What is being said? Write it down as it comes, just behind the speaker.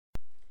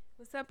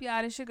What's up,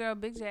 y'all? This your girl,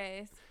 Big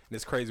Jazz. And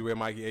it's Crazy with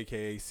Mikey,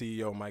 a.k.a.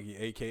 CEO Mikey,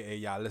 a.k.a.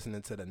 y'all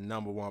listening to the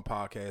 #1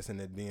 podcast in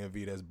the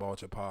DMV, that's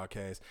Vulture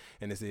Podcast.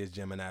 And this is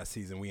Gemini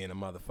season. We in the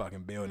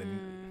motherfucking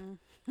building.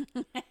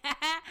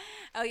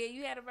 Oh, yeah,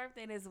 you had a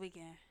birthday this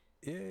weekend.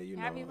 Yeah, you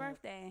know. Happy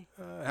birthday.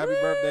 Happy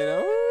birthday,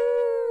 though.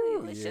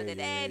 You a sugar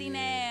daddy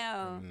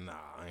now. Nah,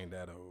 I ain't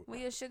that old. Where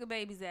your sugar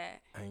babies at?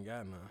 I ain't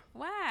got none.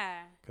 Why?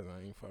 Because I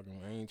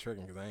ain't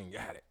tricking because I ain't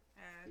got it.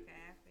 Okay,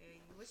 I feel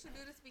you. What you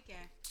do this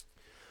weekend?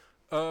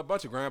 A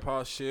bunch of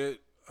grandpa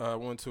shit.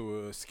 Went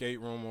to a skate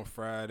room on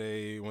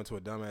Friday. Went to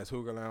a dumbass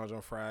hookah lounge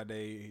on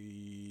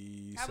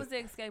Friday. How was the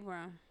escape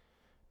room?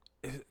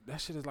 That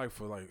shit is like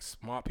for like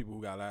smart people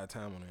who got a lot of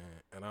time on their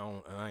hand, and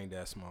I ain't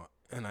that smart,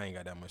 and I ain't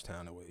got that much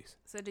time to waste.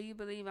 So do you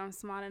believe I'm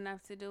smart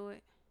enough to do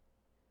it?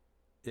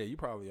 Yeah, you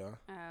probably are.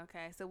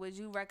 Okay, so would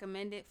you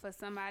recommend it for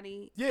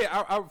somebody?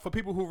 Yeah, I for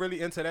people who really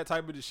into that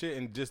type of shit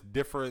and just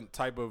different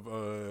type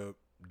of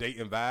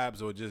dating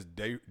vibes or just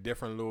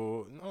different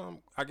little,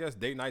 I guess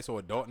date nights or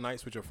adult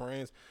nights with your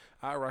friends,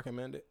 I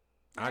recommend it.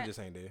 I just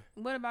ain't there.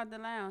 What about the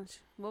lounge?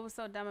 What was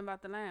so dumb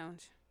about the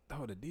lounge?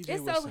 Oh, the DJ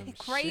It's was so some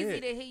crazy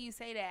shit. to hear you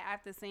say that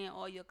after seeing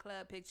all your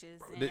club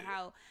pictures and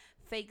how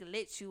fake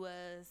lit you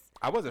was.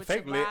 I wasn't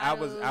fake lit. I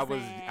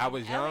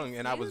was young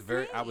and I was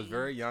Excuse me?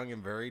 very young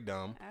and very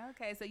dumb.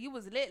 Okay, so you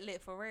was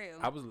lit for real.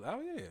 I was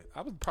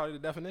probably the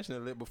definition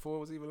of lit before it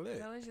was even lit.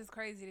 So it's just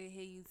crazy to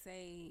hear you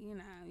say,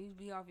 you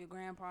be off your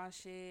grandpa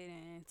shit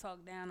and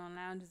talk down on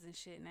lounges and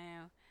shit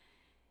now.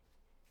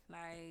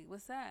 Like,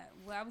 what's up?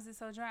 Why was it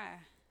so dry?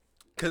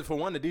 Cause for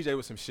one, the DJ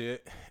was some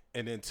shit,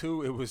 and then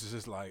two, it was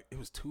just like it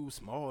was too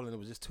small, and it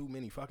was just too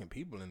many fucking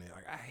people in there.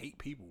 Like I hate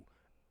people.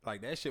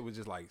 Like that shit was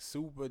just like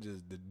super.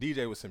 Just the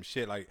DJ was some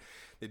shit. Like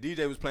the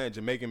DJ was playing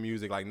Jamaican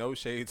music. Like no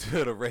shade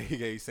to the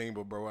reggae scene,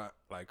 but bro,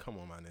 like come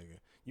on, my nigga,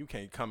 you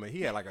can't come in.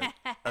 He had like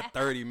a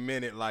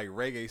 30-minute like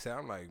reggae sound.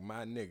 I'm like,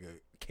 my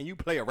nigga, can you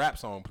play a rap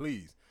song,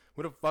 please?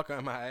 Where the fuck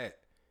am I at?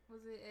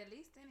 Was it at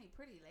least any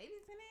pretty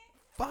ladies in it?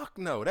 Fuck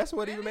no. That's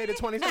what even made it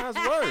 20 times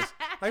worse.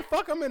 Like,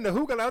 fuck, I'm in the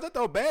hookah lounge. I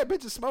thought bad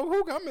bitches smoke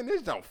hookah. I'm in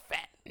this joint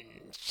fat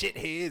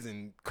shitheads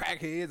and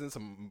crackheads and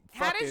some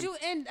fucking... How did you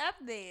end up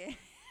there?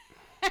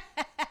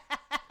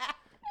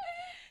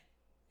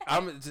 I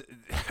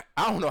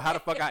don't know how the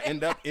fuck I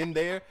end up in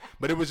there,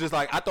 but it was just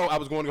like, I thought I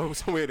was going to go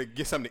somewhere to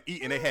get something to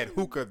eat, and they had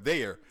hookah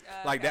there.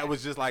 Like, that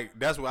was just like,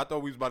 that's what I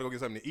thought we was about to go get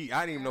something to eat.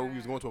 I didn't even know we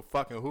was going to a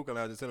fucking hookah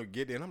lounge until we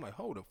get there, and I'm like,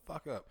 hold the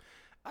fuck up.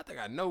 I think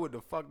I know what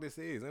the fuck this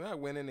is. And I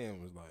went in there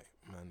and was like,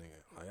 my nigga.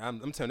 Like, I'm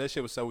telling you, that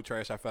shit was so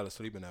trash, I fell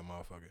asleep in that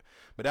motherfucker.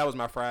 But that was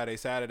my Friday.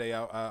 Saturday,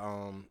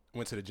 I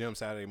went to the gym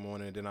Saturday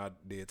morning, and then I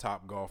did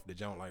Top Golf, the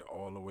jump, like,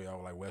 all the way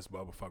out, like, West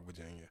Bubblefuck,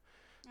 Virginia.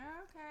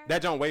 Okay.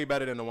 That jump way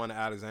better than the one in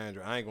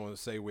Alexandria. I ain't going to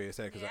say where it's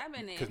at, because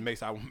in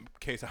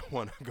case I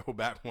want to go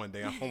back one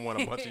day, I don't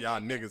want a bunch of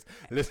y'all niggas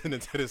listening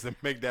to this and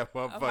make that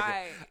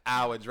motherfucking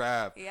hour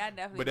drive. Yeah, I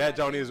definitely. But that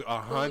joint is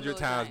 100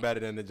 times better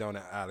than the joint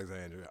in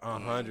Alexandria.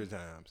 100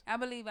 times. I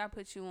believe I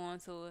put you on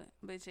to it,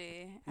 but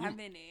yeah, I've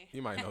been there.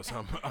 You might know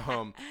something.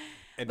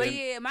 And but then,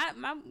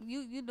 yeah,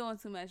 you doing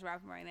too much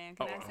rapping right now.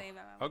 Can I say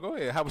about my? Oh, go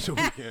ahead. How was your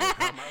weekend?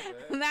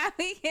 My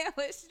weekend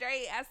was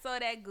straight. I saw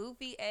that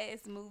goofy ass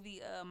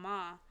movie,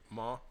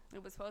 Ma.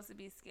 It was supposed to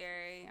be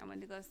scary. I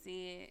went to go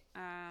see it.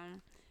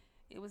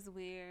 It was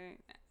weird.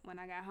 When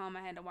I got home,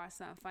 I had to watch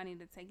something funny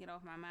to take it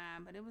off my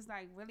mind. But it was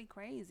like really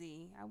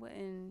crazy. I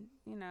wouldn't,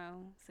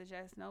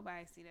 suggest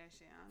nobody see that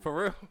shit.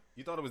 For real?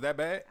 You thought it was that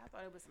bad? I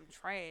thought it was some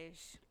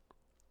trash.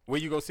 Where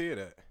you go see it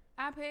at?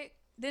 I picked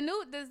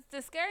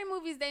the scary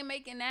movies they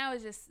making now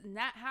is just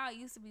not how it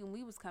used to be when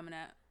we was coming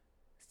up.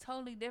 It's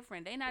totally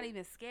different. They not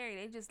even scary.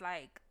 They just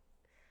like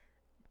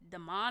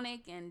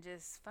demonic and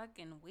just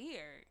fucking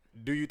weird.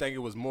 Do you think it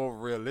was more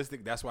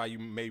realistic? That's why you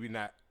maybe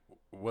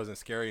wasn't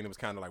scary and it was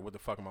kind of like, what the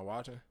fuck am I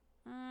watching?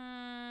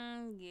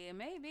 Yeah,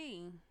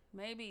 maybe.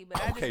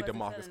 But okay,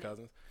 DeMarcus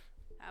Cousins.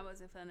 I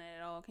wasn't feeling it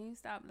at all. Can you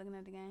stop looking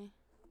at the game?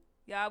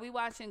 Y'all, we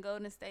watching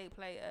Golden State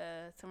play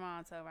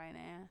Toronto right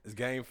now. It's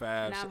game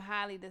 5. And I'm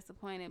highly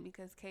disappointed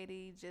because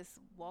KD just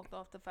walked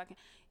off the fucking...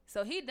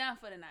 So he done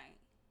for the night.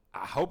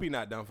 I hope he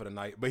not done for the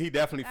night, but he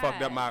definitely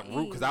fucked up my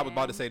route because I was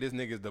about to say this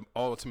nigga is the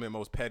ultimate,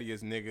 most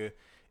pettiest nigga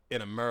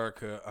in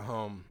America.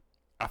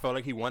 I felt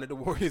like he wanted the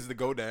Warriors to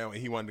go down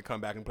and he wanted to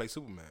come back and play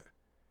Superman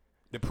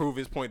to prove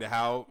his point to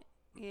how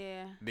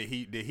that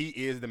he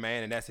is the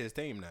man and that's his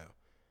team now.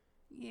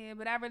 Yeah,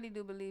 but I really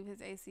do believe his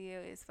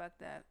ACL is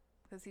fucked up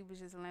because he was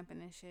just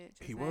limping and shit.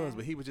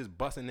 But he was just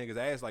busting niggas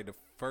ass like the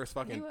first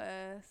fucking... He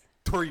was.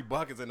 3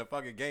 buckets in the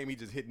fucking game. He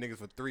just hit niggas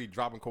for 3,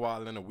 dropping Kawhi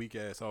Leonard a weak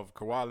ass off.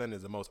 Kawhi Leonard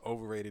is the most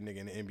overrated nigga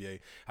in the NBA.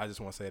 I just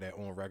want to say that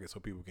on record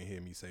so people can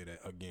hear me say that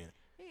again.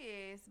 He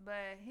is,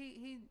 but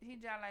he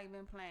just like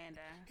been playing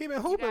though. He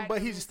been hooping,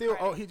 but he's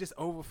still he just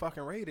over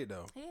fucking rated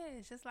though. Yeah,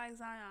 it's just like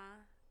Zion.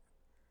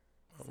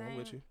 I'm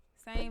with you.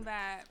 Same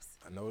vibes.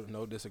 I know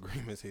no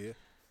disagreements here.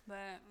 But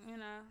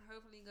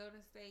hopefully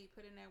Golden State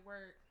put in that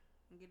work.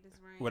 Get this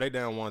ring. Well,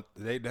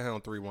 they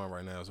down 3-1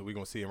 right now, so we're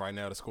gonna see him right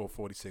now. The score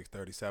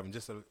 46-37.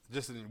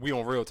 Just we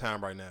on real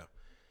time right now.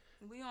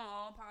 We on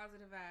all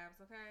positive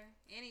vibes, okay?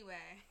 Anyway,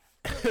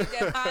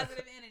 that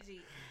positive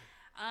energy.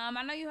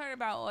 I know you heard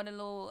about all the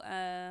little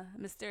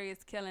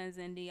mysterious killings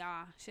in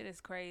DR. Shit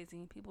is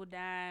crazy. People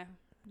die.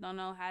 Don't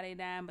know how they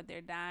dying, but they're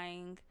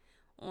dying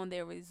on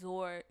their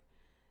resort.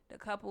 The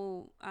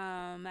couple,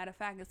 matter of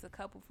fact, it's a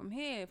couple from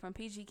here, from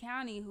PG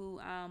County,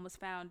 who was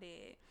found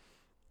dead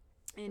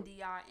in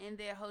DR in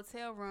their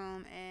hotel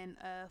room, and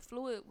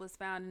fluid was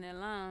found in their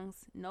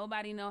lungs.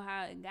 Nobody know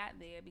how it got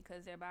there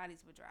because their bodies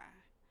were dry.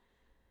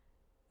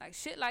 Like,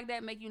 shit like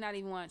that make you not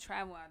even want to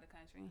travel out of the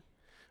country.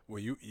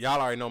 Well, y'all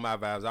already know my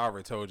vibes. I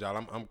already told y'all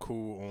I'm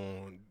cool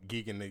on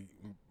geeking to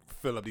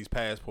fill up these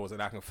passports,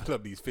 and I can fill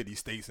up these 50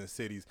 states and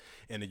cities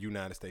in the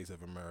United States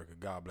of America.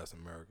 God bless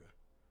America.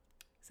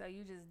 So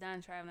you just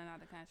done traveling out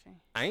the country?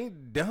 I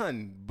ain't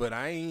done, but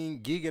I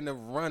ain't geeking to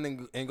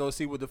run and go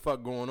see what the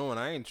fuck going on.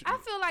 I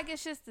feel like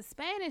it's just the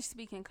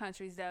Spanish-speaking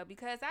countries, though,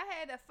 because I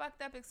had a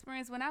fucked up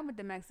experience when I went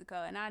to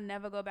Mexico, and I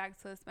never go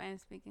back to a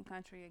Spanish-speaking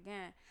country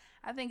again.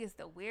 I think it's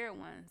the weird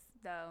ones,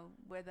 though,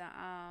 where the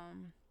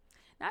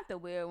not the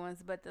weird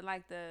ones, but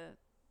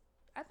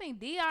I think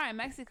DR and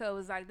Mexico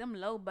is like them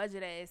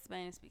low-budget ass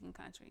Spanish-speaking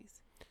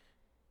countries.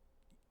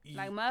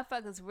 Like,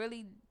 motherfuckers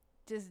really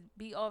just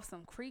be off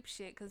some creep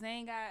shit because they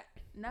ain't got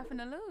nothing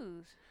to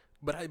lose.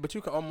 But you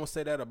can almost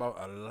say that about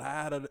a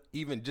lot of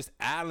even just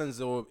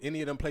islands or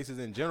any of them places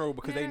in general,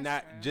 because they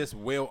not just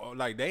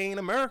like they ain't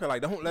America.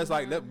 Like,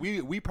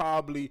 we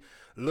probably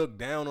look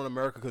down on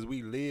America because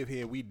we live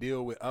here, we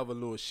deal with other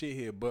little shit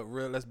here. But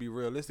let's be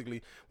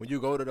realistically, when you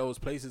go to those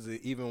places,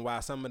 even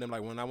while some of them,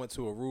 like when I went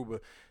to Aruba,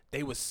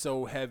 they was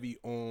so heavy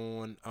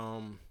on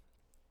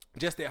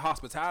just their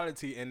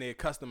hospitality and their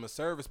customer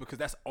service, because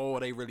that's all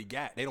they really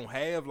got. They don't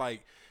have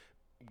like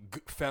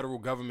federal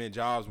government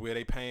jobs where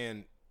they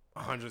paying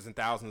hundreds and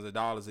thousands of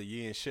dollars a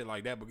year and shit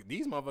like that. But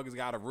these motherfuckers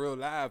got to real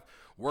live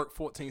work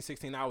 14,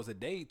 16 hours a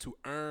day to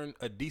earn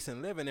a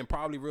decent living, and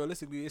probably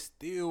realistically it's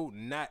still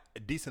not a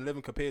decent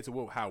living compared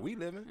to how we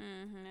living.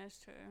 That's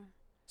true.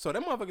 So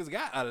them motherfuckers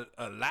got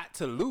a lot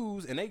to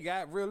lose, and they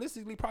got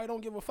realistically probably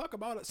don't give a fuck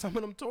about it. Some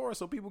of them tourists,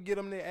 so people get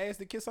them their ass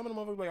to kiss. Some of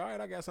them motherfuckers like, all right,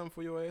 I got something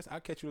for your ass.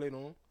 I'll catch you later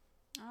on.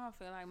 I don't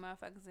feel like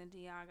motherfuckers in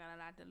DR got a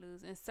lot to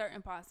lose in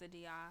certain parts of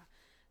DR.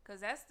 Cause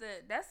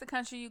that's the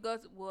country you go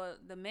to. Well,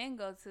 the men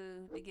go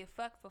to get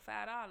fucked for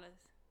 $5.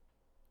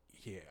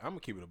 Yeah, I'm gonna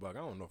keep it a buck. I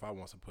don't know if I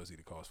want some pussy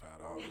to cost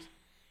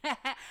 $5.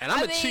 And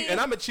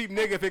I'm a cheap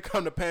nigga if it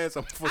come to paying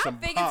some for some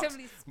box.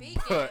 Figuratively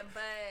speaking, but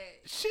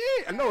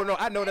shit, no,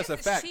 I know that's a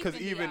fact. Cause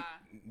even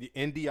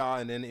in DR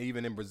and then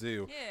even in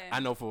Brazil, I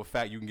know for a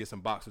fact you can get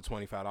some box for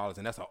 $25,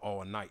 and that's an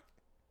all night.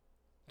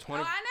 Oh, I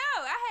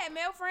know. I had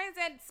male friends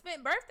that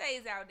spent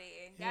birthdays out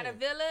there. Got a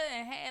villa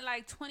and had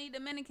like 20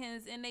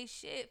 Dominicans in they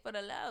shit for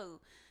the low.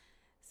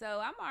 So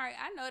I'm alright.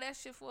 I know that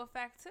shit for a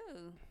fact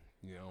too.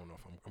 Yeah, I don't know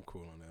if I'm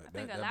cool on that. I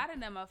think a lot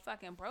of them are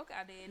fucking broke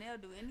out there and they'll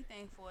do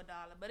anything for $1.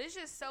 But it's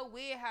just so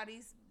weird how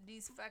these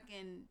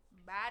fucking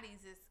bodies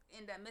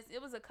end up missing.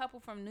 It was a couple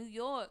from New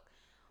York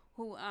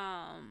who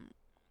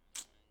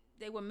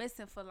they were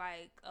missing for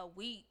like a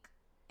week,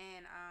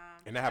 and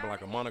that happened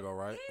like a month ago,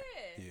 right?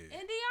 Yeah.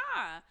 In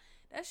DR.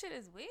 That shit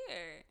is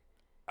weird.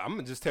 I'm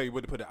gonna just tell you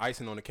what to put the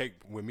icing on the cake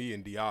with me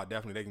and DR.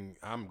 Definitely,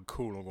 I'm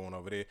cool on going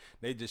over there.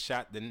 They just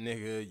shot the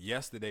nigga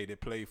yesterday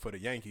that played for the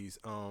Yankees.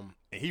 And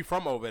he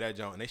from over that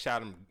joint. And they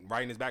shot him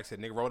right in his back. Said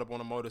nigga rode up on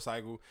a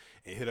motorcycle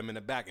and hit him in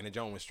the back, and the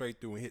joint went straight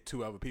through and hit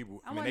 2 other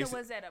people. I wonder,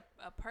 was that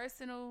a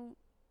personal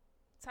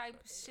type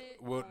shit?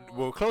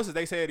 Well, closest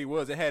they said he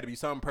was, it had to be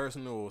something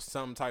personal or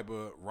some type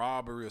of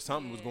robbery or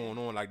something was going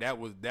on. Like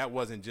that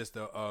wasn't just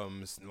a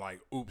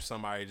like oops,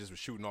 somebody just was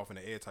shooting off in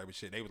the air type of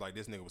shit. They was like,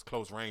 this nigga was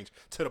close range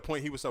to the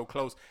point he was so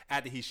close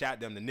after he shot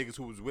them, the niggas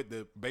who was with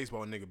the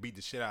baseball nigga beat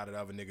the shit out of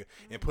the other nigga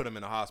and put him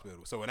in the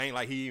hospital. So it ain't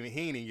like he ain't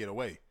even get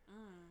away.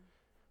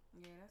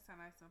 Yeah, that sounds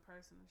like some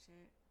personal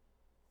shit.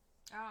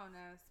 I don't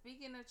know.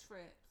 Speaking of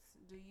trips,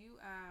 do you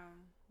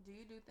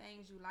do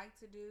things you like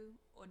to do,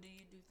 or do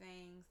you do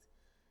things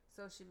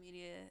social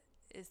media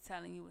is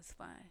telling you it's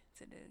fun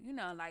to do? You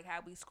know, like how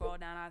we scroll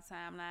down our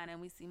timeline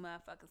and we see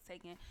motherfuckers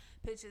taking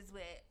pictures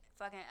with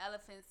fucking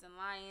elephants and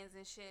lions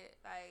and shit.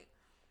 Like,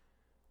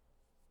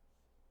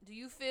 do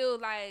you feel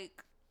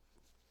like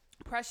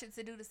pressure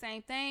to do the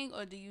same thing,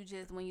 or do you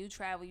just, when you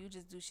travel, you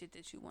just do shit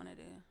that you want to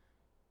do?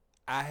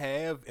 I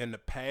have in the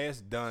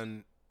past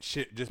done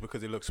shit just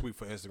because it looks sweet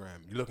for Instagram.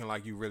 You're looking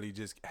like you really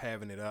just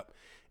having it up.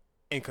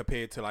 And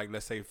compared to, like,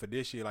 let's say for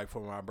this year, like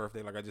for my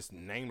birthday, like I just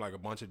named like a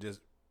bunch of just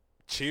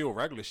chill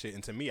regular shit,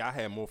 and to me I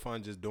had more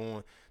fun just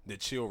doing the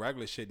chill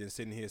regular shit than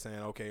sitting here saying,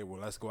 okay, well,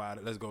 let's go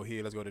out, let's go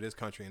here, let's go to this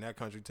country and that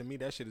country. To me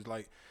that shit is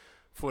like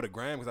for the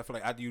gram, because I feel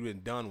like after you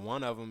done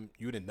one of them,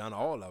 you done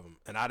all of them.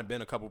 And I'd have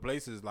been a couple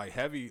places like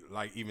heavy,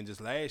 like even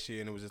just last year,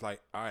 and it was just like,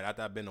 all right,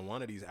 after I've been to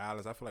one of these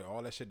islands, I feel like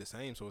all that shit the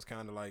same. So it's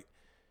kind of like,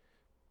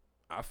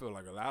 I feel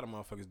like a lot of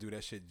motherfuckers do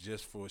that shit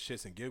just for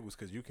shits and giggles,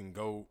 because you can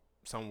go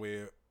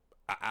somewhere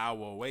an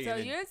hour away. So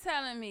you're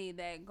telling me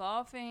that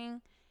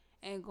golfing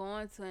and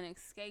going to an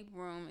escape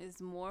room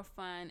is more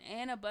fun,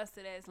 and a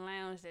busted ass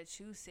lounge that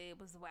you said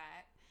was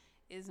whack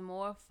is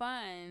more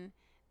fun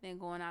than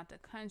going out the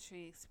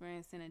country,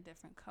 experiencing a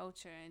different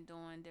culture and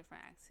doing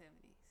different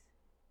activities.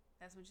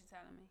 That's what you're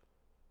telling me.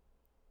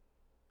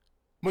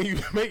 When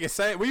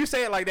you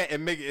say it like that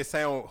and make it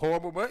sound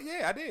horrible, but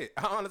yeah, I did.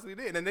 I honestly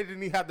did. And they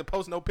didn't even have to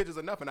post no pictures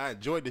or nothing. I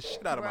enjoyed the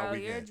shit out of my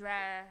weekend.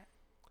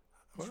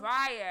 You're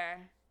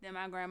drier than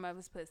my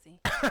grandmother's pussy.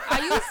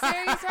 Are you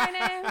serious right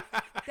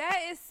now? That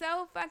is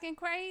so fucking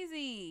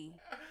crazy.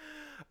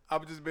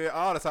 I'm just being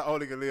honest. I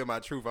only can live my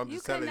truth. I'm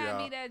just telling y'all. You could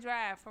not be that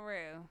dry for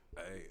real.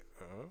 Hey,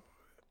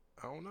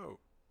 I don't know.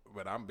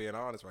 But I'm being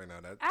honest right now.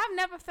 I've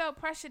never felt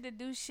pressure to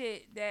do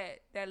shit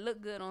that look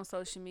good on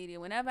social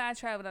media. Whenever I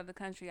traveled out the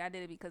country, I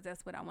did it because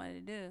that's what I wanted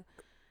to do.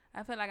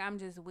 I feel like I'm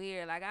just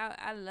weird. Like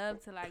I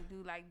love to like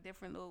do like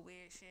different little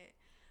weird shit.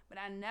 But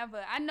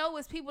I know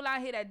it's people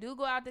out here that do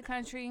go out the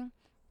country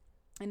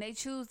and they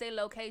choose their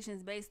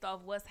locations based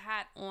off what's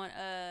hot on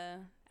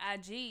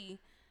IG.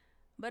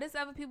 But it's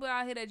other people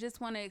out here that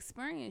just want to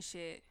experience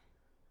shit.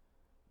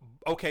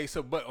 Okay,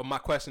 so but my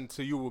question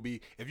to you will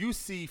be, if you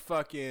see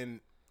fucking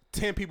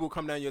 10 people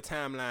come down your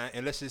timeline,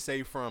 and let's just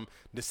say from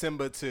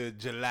December to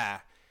July,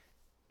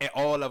 and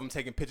all of them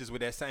taking pictures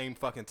with that same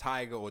fucking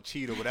tiger or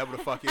cheetah, whatever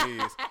the fuck it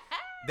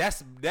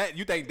is,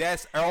 you think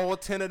that's all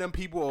 10 of them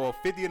people or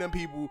 50 of them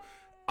people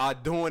are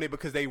doing it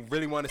because they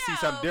really want to see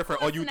something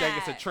different, or you think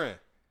it's a trend?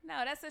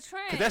 No, that's a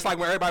trend. Cause that's like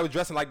when everybody was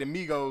dressing like the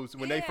Migos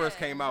when they first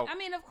came out. I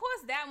mean, of course,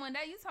 that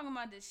you talking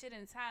about the shit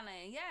in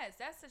Thailand. Yes,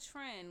 that's a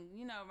trend.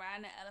 You know,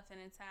 riding the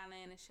elephant in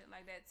Thailand and shit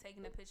like that,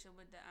 taking a picture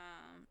with the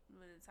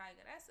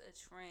tiger. That's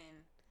a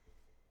trend.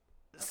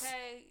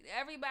 Okay,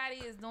 everybody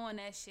is doing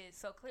that shit,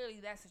 so clearly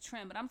that's a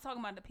trend. But I'm talking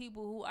about the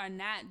people who are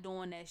not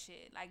doing that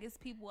shit. Like, it's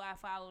people I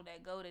follow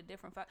that go to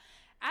different.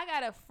 I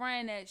got a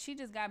friend that she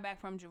just got back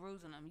from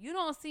Jerusalem. You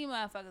don't see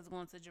motherfuckers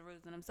going to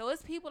Jerusalem. So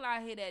it's people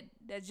out here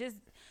that just,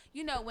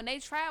 you know, when they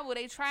travel,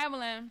 they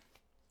traveling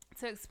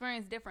to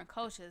experience different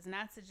cultures,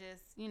 not to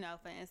just, you know,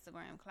 for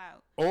Instagram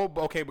clout. Oh,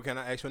 okay, but can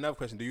I ask you another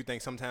question? Do you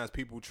think sometimes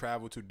people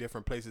travel to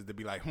different places to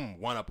be like,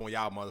 one up on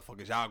y'all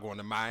motherfuckers. Y'all going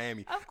to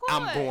Miami. Of course.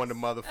 I'm going to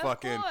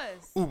motherfucking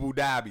Abu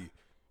Dhabi.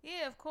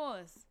 Yeah, of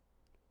course.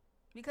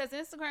 Because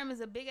Instagram is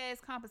a big-ass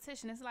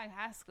competition. It's like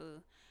high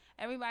school.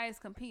 Everybody's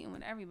competing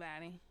with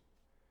everybody.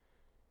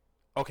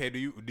 Okay, do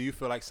you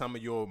feel like some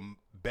of your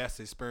best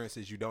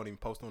experiences you don't even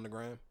post on the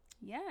gram?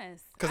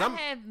 Yes. Because I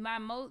have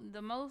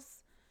the most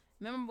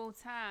memorable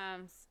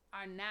times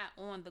are not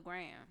on the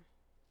gram.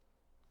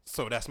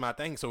 So that's my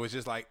thing. So it's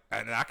just like,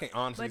 and I can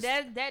honestly.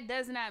 But that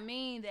does not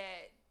mean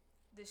that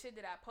the shit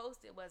that I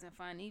posted wasn't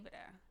fun either.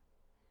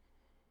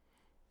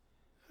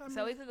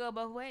 So it could go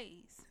both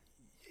ways.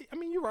 I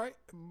mean, you're right,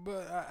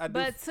 but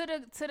But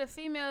to the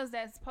females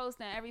that's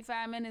posting every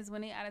 5 minutes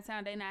when they out of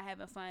town, they not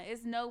having fun.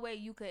 It's no way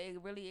you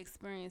could really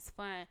experience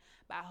fun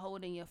by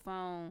holding your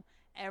phone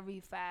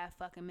every 5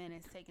 fucking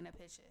minutes taking a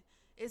picture.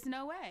 It's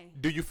no way.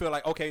 Do you feel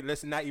like, okay,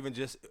 let's not even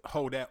just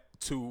hold that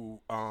to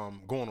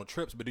going on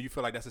trips, but do you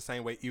feel like that's the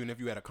same way even if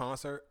you at a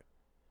concert?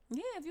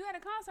 Yeah, if you at a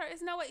concert,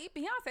 it's no way.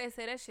 Beyonce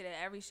say that shit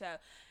at every show.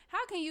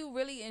 How can you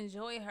really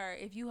enjoy her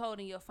if you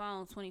holding your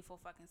phone 24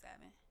 fucking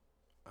 7?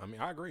 I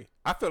mean, I agree.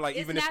 I feel like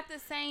it's not the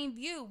same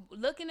view.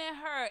 Looking at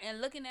her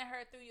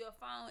through your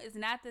phone is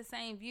not the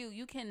same view.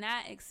 You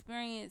cannot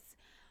experience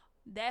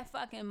that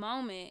fucking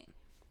moment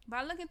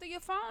by looking through your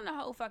phone the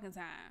whole fucking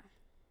time.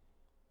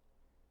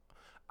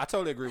 I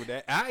totally agree with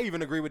that. I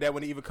even agree with that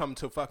when it even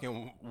comes to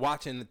fucking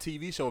watching the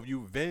TV show. If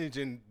you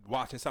binging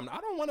watching something, I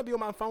don't want to be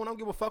on my phone. I don't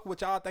give a fuck what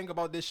y'all think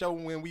about this show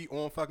when we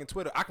on fucking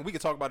Twitter. We can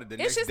talk about it the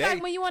next day. It's just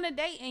like when you on a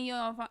date and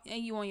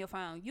you on your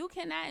phone. You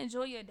cannot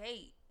enjoy your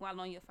date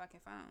while on your fucking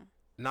phone.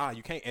 Nah,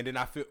 you can't. And then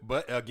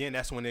but again,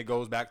 that's when it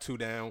goes back to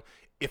down.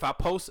 If I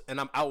post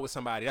and I'm out with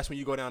somebody, that's when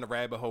you go down the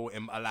rabbit hole.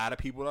 And a lot of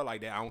people are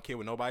like that. I don't care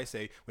what nobody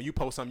say. When you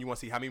post something, you want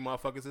to see how many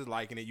motherfuckers is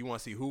liking it. You want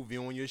to see who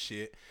viewing your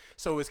shit.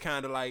 So it's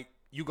kind of like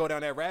you go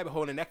down that rabbit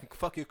hole and that can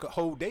fuck your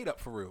whole date up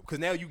for real. Because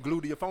now you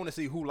glue to your phone to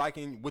see who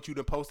liking what you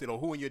done posted or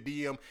who in your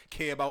DM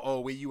care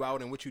about, where you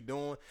out and what you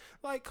doing.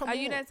 Like, come on. Are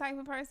you that type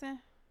of person?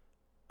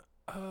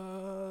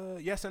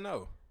 Yes and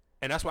no.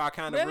 And that's why I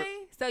kind of...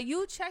 Really? So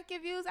you check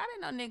your views? I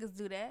didn't know niggas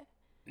do that.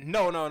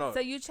 No. So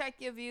you check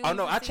your views? Oh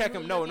no, I check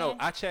them. No,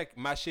 I check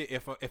my shit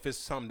if it's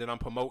something that I'm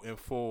promoting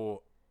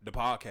for the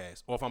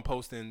podcast, or if I'm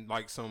posting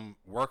like some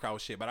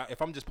workout shit. But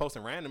if I'm just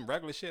posting random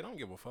regular shit, I don't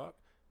give a fuck.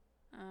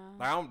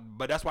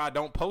 But that's why I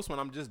don't post when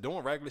I'm just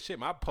doing regular shit.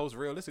 My post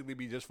realistically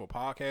be just for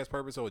podcast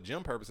purpose or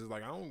gym purposes.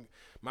 Like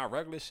my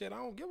regular shit, I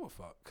don't give a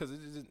fuck because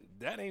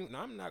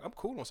I'm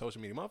cool on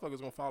social media. Motherfuckers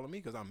gonna follow me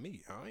because I'm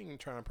me. I ain't even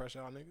trying to pressure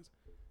y'all niggas.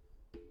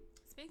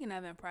 Speaking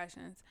of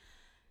impressions.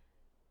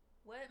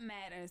 What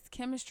matters,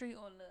 chemistry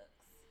or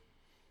looks?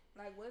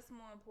 Like, what's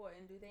more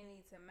important? Do they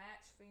need to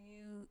match for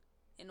you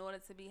in order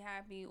to be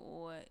happy,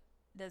 or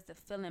does the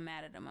feeling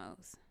matter the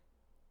most?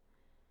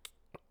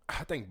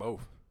 I think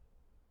both.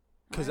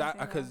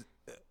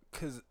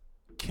 Cause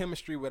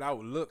chemistry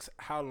without looks,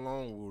 how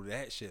long will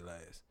that shit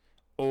last?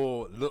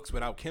 Or looks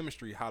without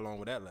chemistry, how long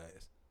will that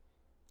last?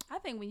 I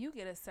think when you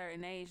get a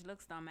certain age,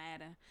 looks don't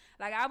matter.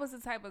 Like, I was the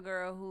type of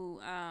girl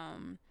who,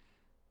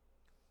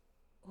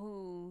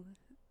 who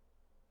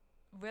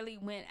really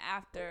went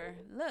after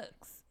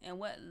looks and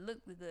what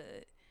looked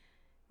good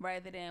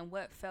rather than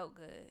what felt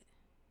good.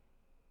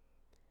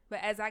 But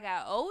as I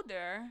got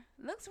older,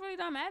 looks really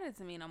don't matter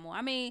to me no more.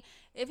 I mean,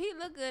 if he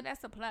look good,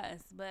 that's a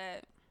plus.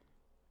 But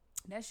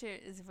that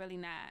shit is really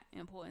not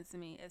important to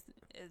me as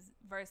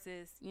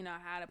versus, you know,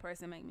 how the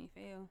person make me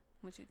feel.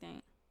 What you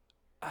think?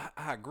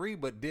 I agree,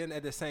 but then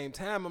at the same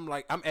time, I'm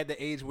like, I'm at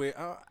the age where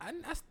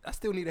I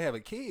still need to have a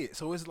kid.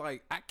 So it's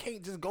like, I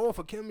can't just go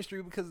for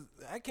chemistry because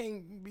I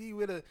can't be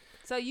with a...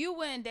 So you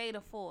wouldn't date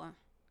a 4?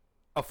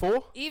 A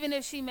 4? Even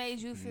if she made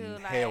you feel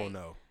like... Hell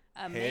no.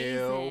 Amazing.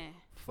 Hell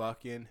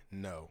fucking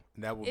no.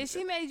 That would. If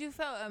she made you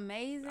feel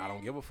amazing... I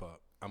don't give a fuck.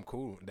 I'm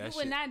cool. That you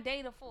would not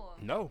date a 4?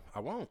 No, I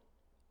won't.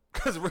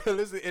 Because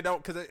realistically, it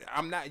don't... Because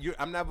I'm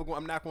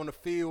not going to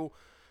feel...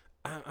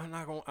 I'm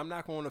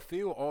not going to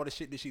feel all the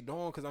shit that she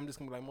doing because I'm just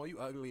going to be like, "Mo, you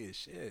ugly as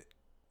shit."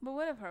 But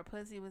what if her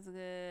pussy was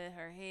good,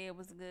 her hair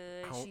was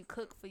good, she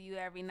cooked for you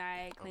every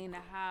night, cleaned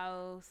the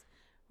house,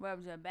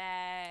 rubbed your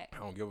back? I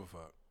don't give a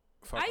fuck.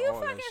 Fuck Are you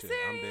all fucking that shit.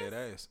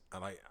 serious?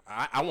 I'm dead ass.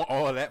 I want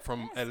all of that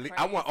from That's at least.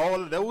 crazy. I want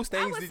all of those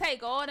things. I would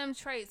take all them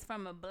traits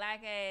from a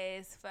black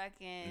ass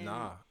fucking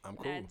I'm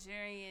cool.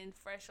 Nigerian,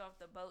 fresh off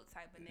the boat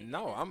type of nigga.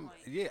 No, I'm point.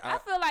 yeah. I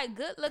feel like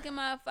good looking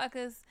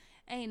motherfuckers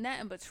ain't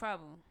nothing but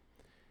trouble.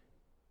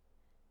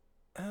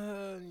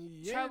 Yeah,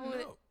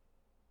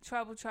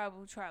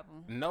 Trouble.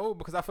 No,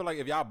 because I feel like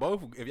if y'all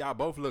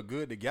both look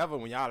good together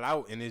when y'all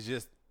out and it's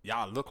just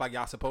y'all look like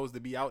y'all supposed to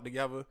be out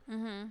together.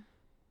 Mm-hmm.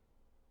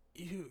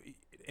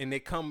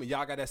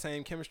 Y'all got that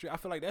same chemistry. I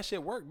feel like that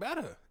shit work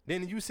better.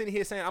 Then you sitting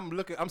here saying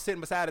I'm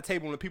sitting beside the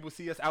table and people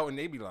see us out and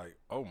they be like,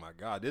 "Oh my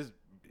God,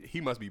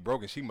 he must be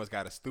broken. She must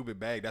got a stupid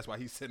bag. That's why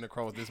he's sitting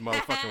across this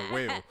motherfucking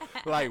wheel."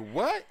 Like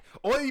what?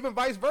 Or even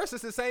vice versa.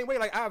 It's the same way.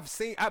 Like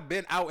I've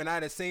been out and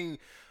I've seen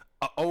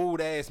an old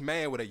ass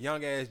man with a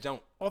young ass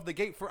jump off the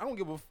gate for I don't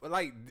give a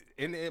like.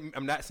 And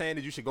I'm not saying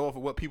that you should go off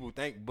of what people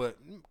think, but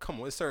come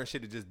on, it's certain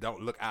shit that just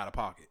don't look out of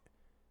pocket.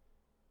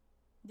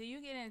 Do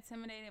you get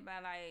intimidated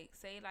by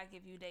say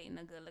if you dating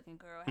a good looking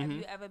girl? Have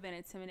you ever been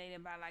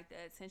intimidated by the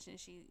attention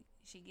she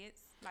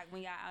gets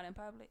when y'all out in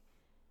public?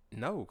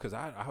 No, cause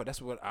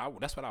that's what I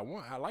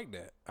want. I like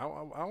that. I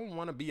don't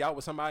want to be out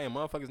with somebody and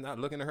motherfuckers not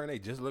looking at her and they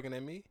just looking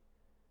at me.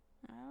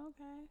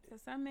 Okay, cause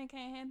some men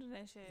can't handle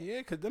that shit.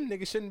 Yeah, cause them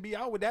niggas shouldn't be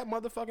out with that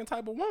motherfucking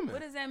type of woman.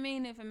 What does that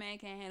mean if a man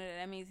can't handle that?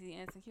 That means he's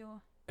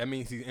insecure. That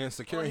means he's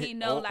insecure. Or he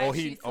know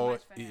she's too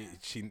much for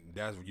him.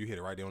 That's you hit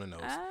it right there on the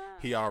nose.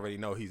 He already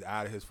know he's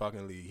out of his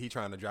fucking league. He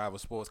trying to drive a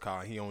sports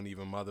car. He don't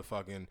even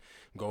motherfucking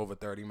go over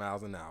 30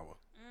 miles an hour.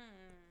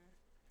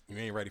 You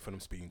ain't ready for them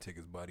speeding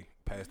tickets, buddy.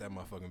 Pass that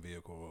motherfucking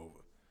vehicle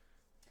over.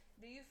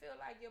 Do you feel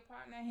like your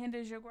partner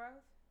hinders your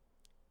growth?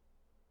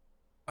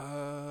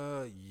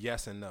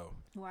 Yes and no.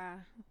 Why?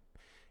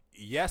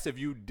 Yes, if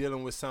you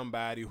dealing with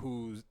somebody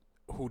who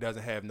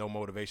doesn't have no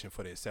motivation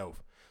for themselves,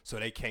 so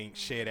they can't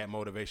share that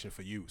motivation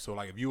for you. So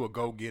if you a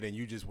go getter and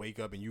you just wake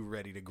up and you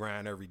ready to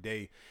grind every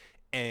day,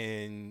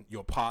 and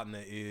your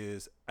partner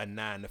is a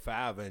 9 to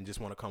 5 and just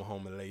want to come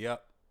home and lay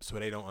up, so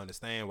they don't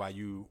understand why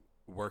you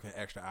working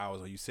extra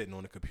hours or you sitting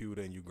on the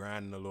computer and you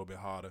grinding a little bit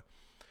harder.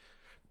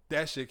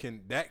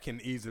 That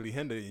can easily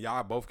hinder.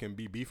 Y'all both can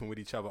be beefing with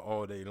each other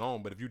all day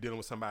long. But if you're dealing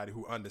with somebody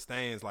who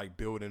understands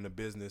building a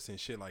business and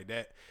shit like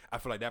that, I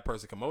feel like that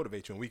person can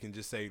motivate you. And we can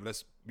just say,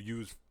 let's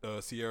use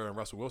Sierra and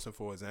Russell Wilson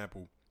for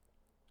example.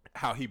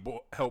 How he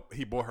bought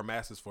her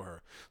masters for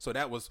her, so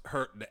that was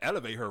her to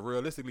elevate her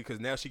realistically, because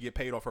now she get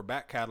paid off her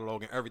back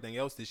catalog and everything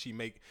else that she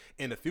make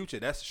in the future.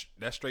 That's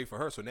straight for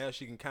her. So now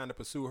she can kind of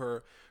pursue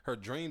her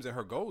dreams and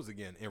her goals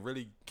again and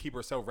really keep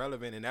herself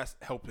relevant, and that's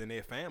helping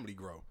their family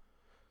grow.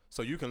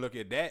 So you can look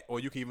at that,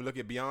 or you can even look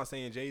at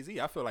Beyonce and Jay-Z.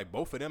 I feel like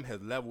both of them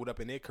have leveled up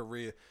in their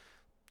career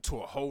to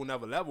a whole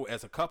nother level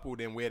as a couple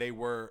than where they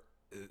were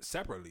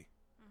separately.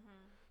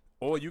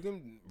 Or you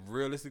can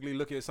realistically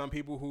look at some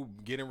people who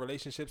get in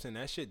relationships and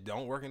that shit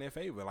don't work in their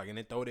favor. And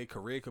they throw their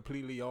career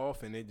completely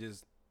off and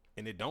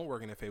it don't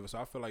work in their favor. So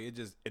I feel like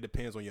it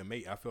depends on your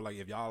mate. I feel like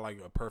if y'all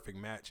a perfect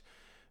match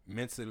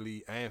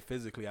mentally and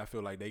physically, I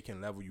feel like they can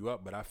level you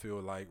up. But I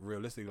feel like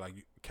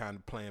realistically, kind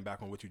of playing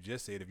back on what you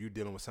just said, if you're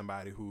dealing with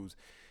somebody who's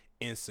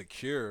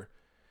insecure,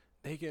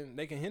 they can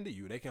hinder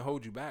you. They can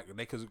hold you back.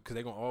 Because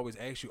they're going to always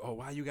ask you, oh,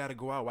 why you got to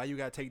go out? Why you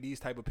got to take these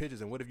type of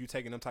pictures? And what if you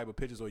taking them type of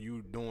pictures or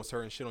you doing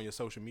certain shit on your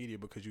social media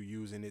because you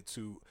using it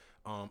to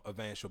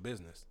advance your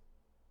business?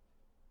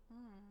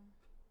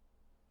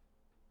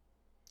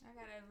 I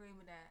got to agree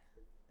with that.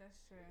 That's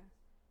true.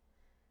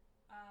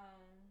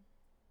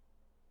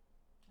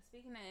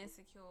 Speaking of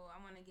insecure,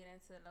 I want to get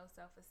into low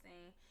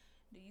self-esteem.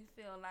 Do you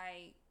feel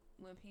like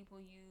when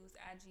people use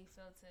IG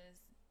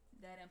filters,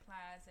 that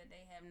implies that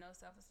they have no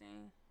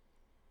self-esteem?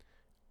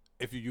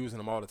 If you're using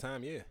them all the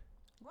time, yeah.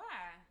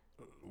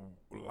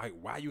 Why?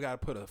 Why you gotta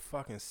put a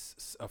fucking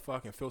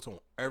filter on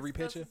every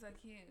picture? Filters are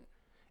cute.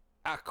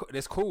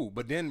 That's cool,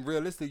 but then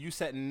realistically, you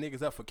setting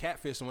niggas up for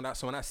catfish. So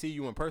when I see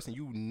you in person,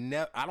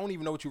 I don't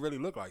even know what you really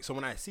look like. So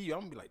when I see you,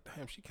 I'm gonna be like,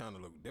 damn, she kind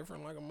of look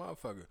different like a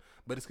motherfucker.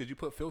 But it's because you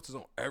put filters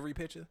on every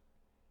picture.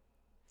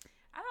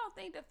 I don't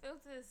think the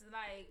filters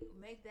like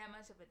make that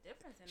much of a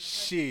difference in the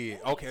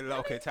shit.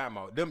 Okay, time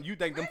out. You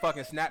think them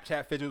fucking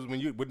Snapchat filters when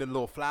you with the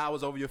little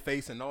flowers over your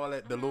face and all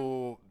that, the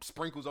little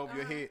sprinkles over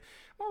your head?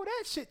 Oh,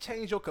 that shit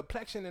change your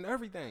complexion and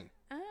everything.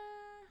 I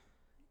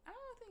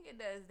don't think it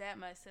does that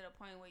much to the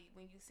point where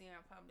when you see her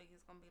in public,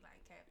 it's gonna be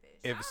like catfish.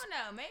 I don't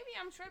know. Maybe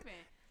I'm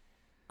tripping.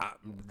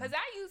 Because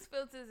I use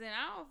filters and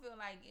I don't feel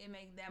like it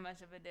makes that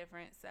much of a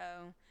difference. So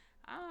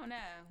I don't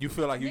know. You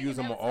feel like you use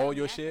them on all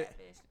your shit?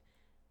 Catfish.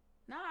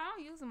 No, I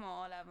don't use them on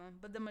all of them,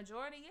 but the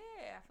majority,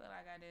 yeah, I feel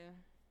like I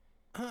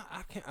do.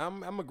 I can't.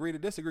 I'm agree to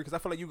disagree because I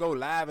feel like you go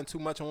live and too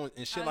much on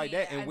and shit like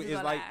that, and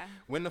it's like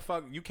when the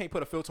fuck you can't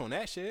put a filter on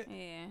that shit.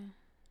 Yeah.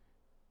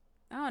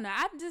 I don't know.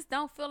 I just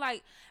don't feel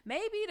like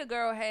maybe the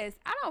girl has.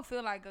 I don't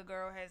feel like a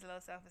girl has low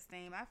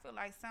self-esteem. I feel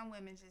like some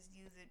women just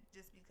use it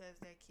just because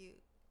they're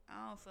cute.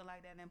 I don't feel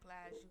like that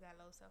implies you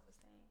got low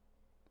self-esteem.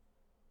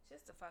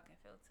 Just a fucking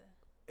filter.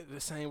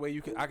 The same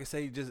way I could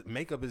say just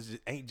makeup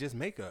ain't just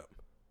makeup.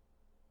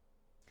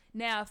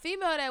 Now, a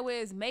female that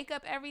wears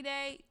makeup every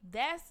day,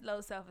 that's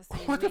low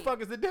self-esteem. What the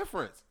fuck is the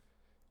difference?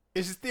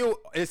 It's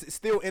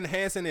still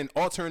enhancing and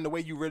altering the way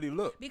you really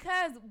look.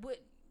 Because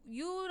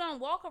you don't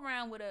walk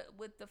around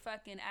with the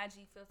fucking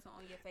IG filter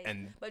on your face,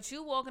 but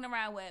you walking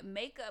around with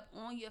makeup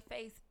on your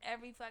face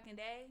every fucking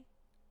day.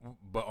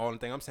 But only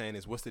thing I'm saying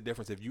is, what's the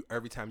difference if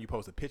every time you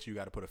post a picture, you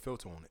got to put a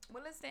filter on it?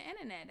 Well, it's the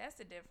internet. That's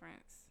the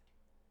difference.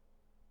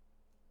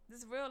 This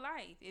is real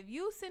life. If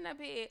you sitting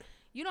up here,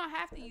 you don't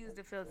have to use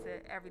the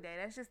filter every day.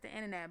 That's just the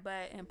internet.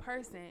 But in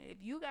person, if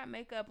you got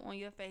makeup on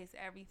your face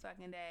every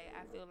fucking day,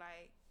 I feel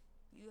like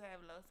you have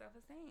low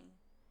self-esteem.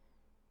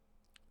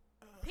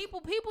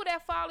 People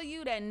that follow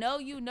you, that know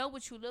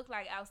what you look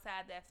like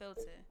outside that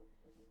filter.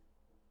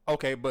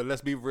 Okay, but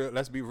let's be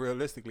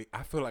realistically.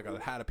 I feel like a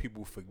lot of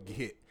people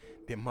forget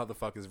that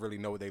motherfuckers really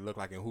know what they look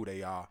like and who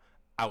they are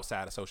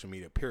outside of social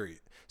media, period.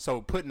 So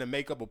putting the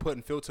makeup or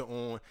putting filter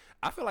on,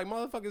 I feel like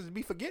motherfuckers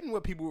be forgetting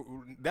what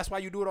people. That's why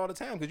you do it all the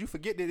time, because you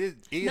forget that it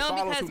is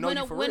followers who know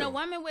you for real. When a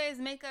woman wears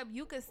makeup,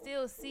 you can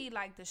still see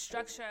like the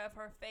structure of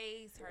her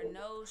face, her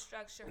nose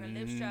structure, her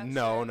lip structure.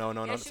 No.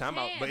 Yes, time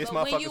out. But it's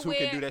motherfuckers who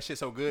can do that shit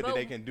so good that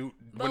they can do.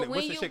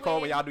 What's the shit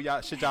called when y'all do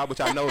y'all shit job with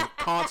y'all nose,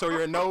 contour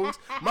your nose?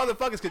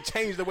 Motherfuckers could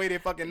change the way they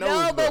fucking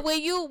nose look. But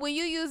when you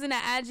using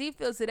an IG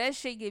filter, that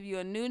shit give you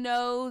a new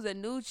nose, a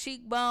new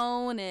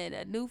cheekbone, and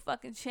a new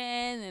fucking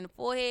chin and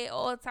forehead,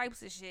 all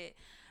types of shit.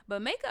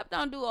 But makeup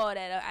don't do all that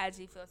an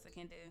IG filter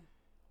can do.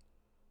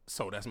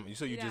 So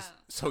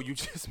you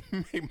just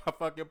made my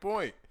fucking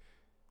point.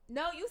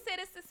 No, you said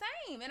it's the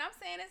same, and I'm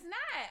saying it's not.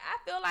 I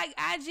feel like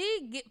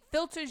IG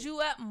filters you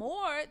up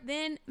more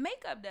than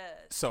makeup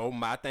does. So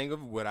my thing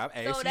of what I've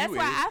asked you is, so that's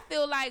why I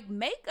feel like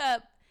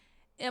makeup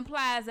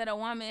implies that a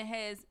woman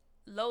has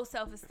low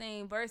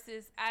self-esteem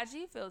versus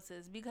IG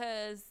filters,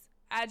 because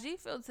IG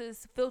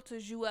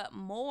filters you up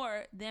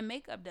more than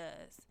makeup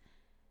does.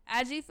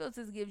 IG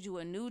filters gives you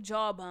a new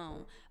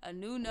jawbone, a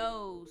new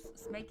nose,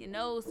 make your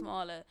nose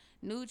smaller,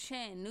 new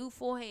chin, new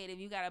forehead. If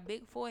you got a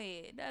big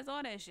forehead, it does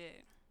all that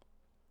shit.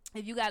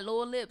 If you got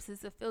lower lips,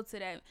 it's a filter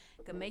that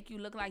can make you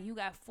look like you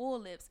got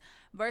full lips.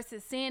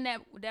 Versus seeing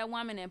that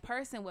woman in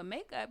person with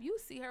makeup, you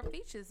see her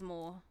features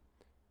more.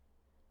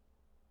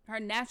 Her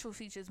natural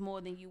features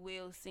more than you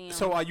will see.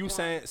 So are you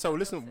saying? So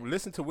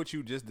listen to what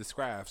you just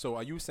described. So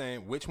are you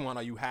saying which one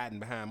are you hiding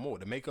behind more,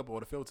 the makeup or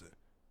the filter?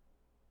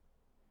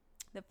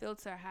 The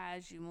filter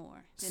hides you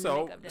more than the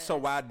makeup does. So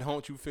why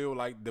don't you feel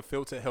like the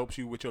filter helps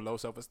you with your low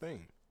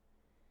self-esteem?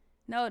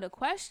 No, the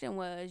question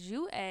was,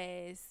 you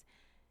asked,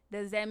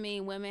 does that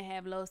mean women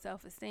have low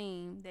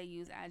self-esteem? They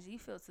use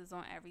IG filters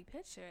on every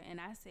picture,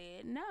 and I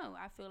said no.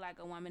 I feel like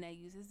a woman that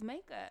uses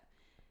makeup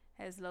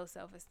has low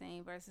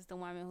self-esteem versus the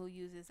woman who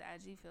uses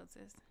IG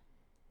filters.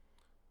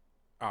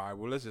 All right,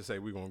 well, let's just say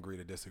we're going to agree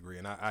to disagree.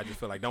 And I just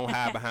feel like don't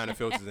hide behind the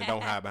filters and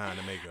don't hide behind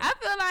the makeup. I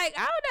feel like,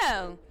 I don't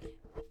know.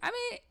 I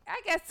mean,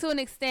 I guess to an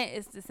extent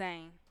it's the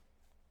same.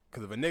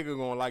 Because if a nigga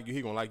going to like you,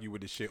 he going to like you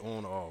with this shit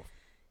on or off.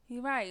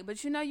 You're right.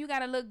 But you know you got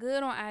to look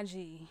good on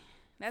IG.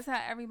 That's how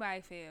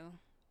everybody feel.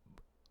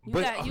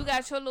 You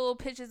got your little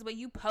pictures where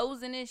you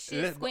posing and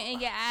shit,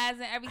 squinting your eyes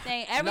and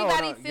everything.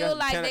 Everybody feel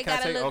like they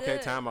gotta look good.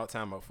 Okay, time out.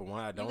 For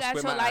one, I don't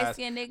squint my eyes.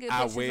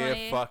 I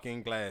wear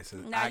fucking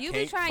glasses. Now you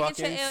be trying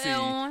to get your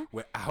LL on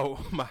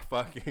without my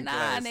fucking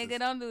glasses. Nah, nigga,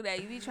 don't do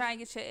that. You be trying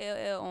to get your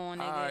LL on,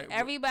 nigga. Right,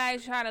 everybody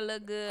trying to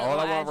look good. All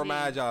I want to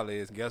remind y'all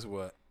is, guess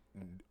what?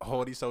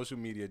 All these social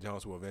media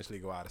junks will eventually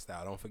go out of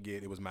style. Don't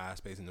forget, it was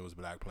MySpace and it was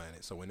Black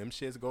Planet. So when them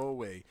shits go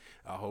away,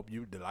 I hope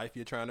the life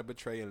you're trying to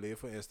portray and live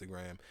for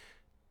Instagram,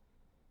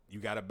 you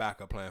got a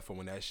backup plan for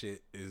when that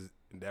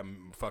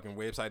fucking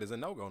website is a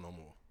no-go no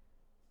more.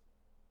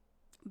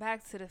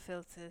 Back to the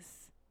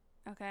filters.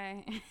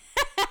 Okay.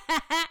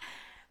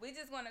 We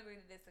just want to agree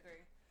to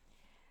disagree.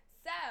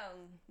 So,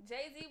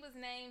 Jay-Z was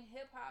named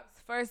hip-hop's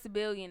first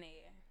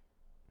billionaire.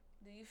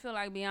 Do you feel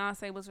like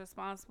Beyonce was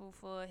responsible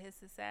for his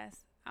success?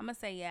 I'm going to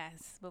say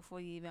yes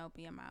before you even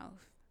open your mouth.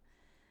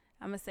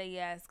 I'm going to say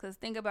yes, because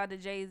think about the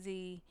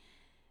Jay-Z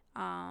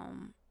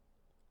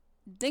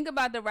think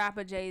about the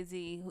rapper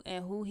Jay-Z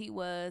and who he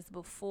was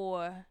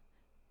before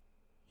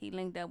he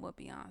linked up with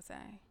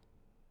Beyonce.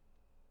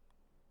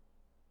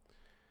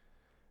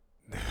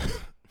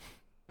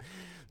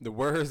 The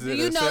words. Do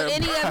you know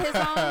any of his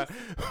songs?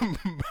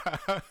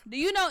 Do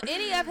you know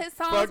any of his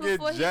songs?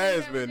 Fucking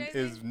Jasmine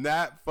is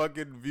not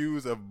fucking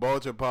views of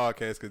Vulture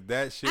Podcast because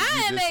that shit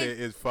you just said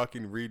is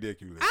fucking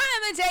ridiculous. I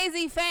am a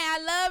Jay-Z fan.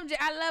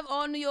 I love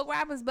all New York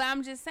rappers, but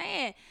I'm just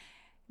saying.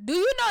 Do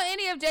you know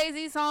any of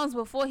Jay-Z's songs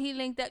before he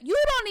linked up? You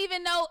don't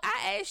even know.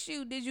 I asked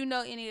you, did you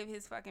know any of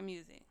his fucking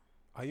music?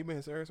 Are you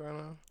being serious right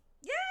now?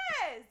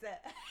 Yes.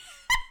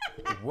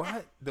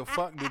 What the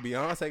fuck do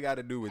Beyonce got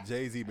to do with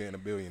Jay-Z being a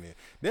billionaire?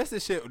 That's the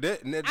shit.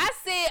 I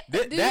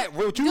said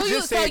what you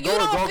just said. Go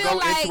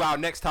into our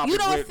next topic. You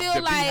don't feel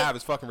the like Beehive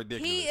is fucking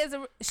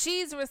ridiculous.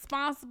 She's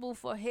responsible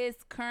for his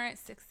current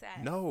success.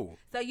 No.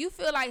 So you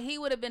feel like he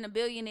would have been a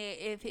billionaire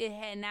if it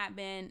had not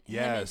been him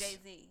and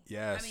Jay-Z.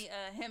 Yes. I mean,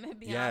 him and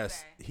Beyonce.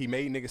 Yes. He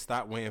made niggas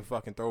stop wearing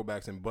fucking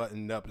throwbacks and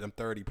buttoned up them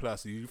 30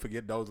 plus. Did you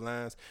forget those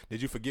lines?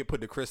 Did you forget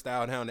put the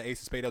Cristal down the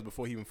Ace of Spades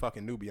before he even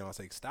fucking knew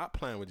Beyonce? Stop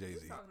playing with Jay-Z.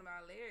 You're talking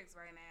about lyrics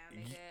right now,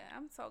 nigga.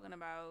 I'm talking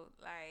about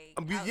like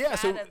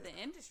outside of the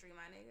industry,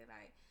 my nigga.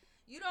 Like,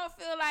 you don't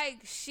feel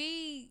like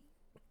she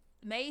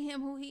made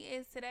him who he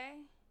is today?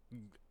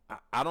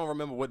 I don't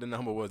remember what the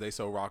number was they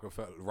sold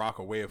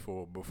Rockaway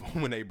for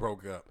before when they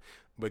broke up,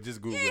 but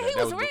just Google it.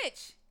 He was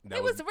rich. He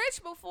was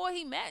rich before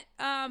he met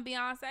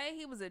Beyonce.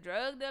 He was a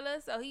drug dealer,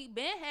 so he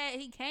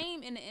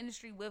came in the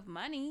industry with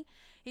money.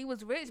 He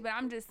was rich, but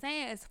I'm just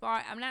saying,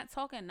 I'm not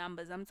talking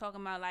numbers. I'm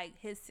talking about like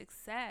his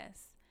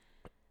success.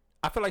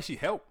 I feel like she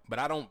helped, but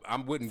I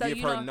wouldn't give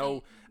her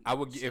no. I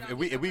would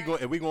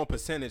if we go on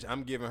percentage,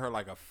 I'm giving her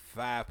like a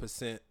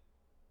 5%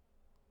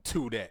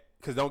 to that.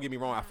 Because don't get me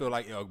wrong, I feel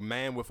like a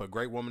man with a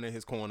great woman in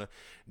his corner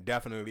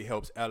definitely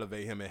helps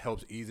elevate him. It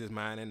helps ease his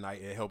mind at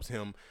night. It helps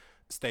him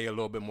stay a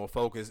little bit more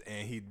focused,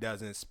 and he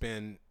doesn't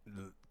spend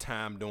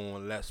time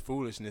doing less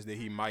foolishness that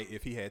he might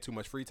if he had too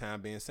much free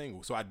time being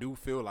single. So I do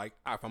feel like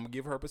if I'm gonna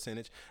give her a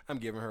percentage, I'm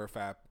giving her a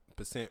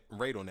 5%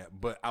 rate on that.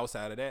 But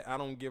outside of that, I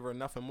don't give her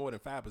nothing more than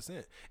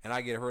 5%, and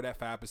I give her that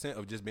 5%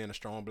 of just being a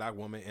strong black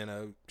woman in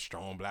a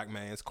strong black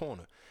man's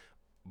corner.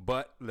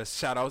 But let's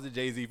shout out to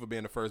Jay-Z for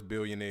being the first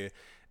billionaire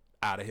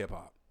out of hip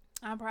hop.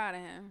 I'm proud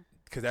of him.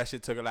 Because that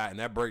shit took a lot, and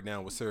that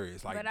breakdown was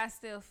serious. Like, but I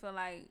still feel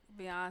like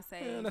Beyonce.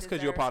 Yeah, that's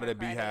because you're part of the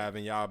Beehive,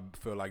 and y'all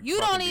feel like you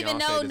don't even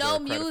know no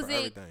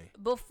music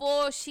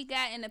before she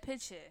got in the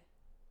picture.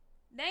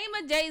 Name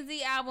a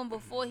Jay-Z album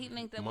before he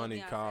linked up with Beyonce.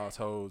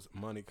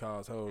 Money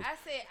Calls Hoes. I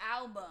said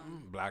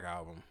album. Black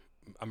album.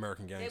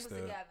 American Gangster.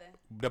 They was together.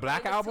 The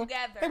Black album?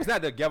 Together. They was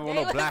not together with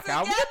no Black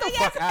album. Get the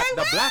fuck out.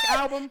 The Black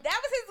album? That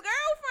was his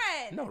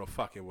girlfriend. No, the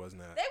fuck it was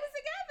not. They was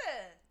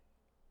together.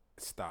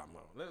 Stop, Mo.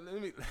 Let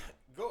me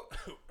go.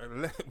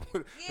 Yeah,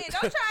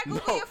 don't try to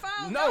Google your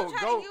phone. Don't try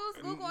to use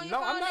Google on your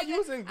phone. No, I'm not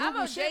using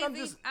Google shit.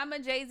 I'm a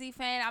Jay-Z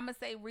fan. I'm gonna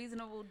say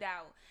Reasonable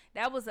Doubt.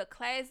 That was a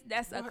class.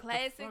 That's a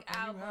classic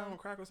album. You high on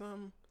crack or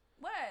something?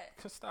 What?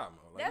 Stop,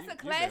 Mo. That's a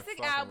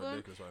classic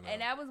album,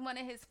 and that was one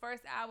of his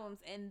first albums,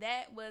 and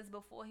that was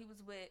before he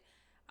was with,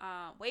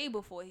 way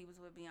before he was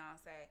with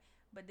Beyonce.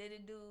 But did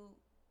it do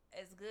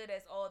as good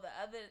as all the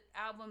other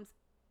albums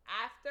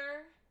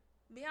after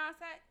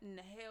Beyonce?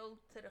 No, hell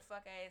to the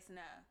fuck ass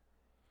no.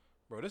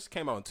 Bro, this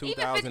came out in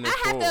 2004.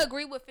 I have to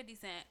agree with 50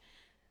 Cent.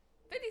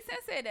 50 Cent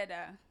said that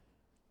though.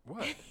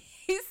 What?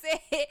 He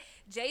said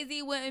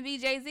Jay-Z wouldn't be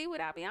Jay-Z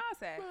without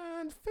Beyonce.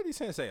 Man, 50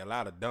 Cent say a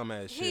lot of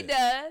dumbass shit. He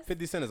does.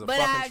 50 Cent is a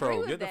fucking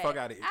troll. Get the that. fuck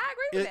out of here. I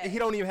agree with that. He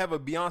don't even have a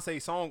Beyonce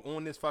song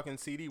on this fucking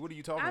CD. What are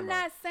you talking about? I'm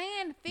not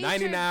saying features.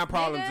 99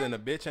 problems nigga. and a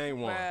bitch ain't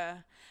one.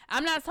 Bruh.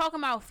 I'm not talking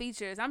about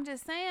features. I'm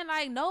just saying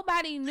like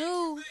nobody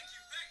knew.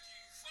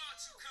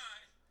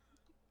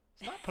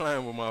 Stop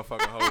playing with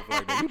motherfucking hoes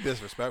like that. You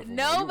disrespectful.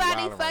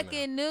 Nobody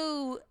fucking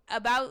knew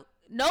about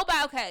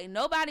nobody.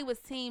 Nobody was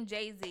Team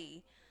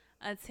Jay-Z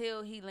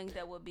until he linked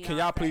up with Beyonce. Can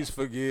y'all please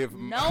forgive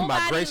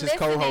my gracious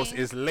co-host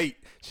is late.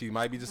 She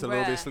might be just a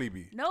little bit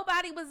sleepy.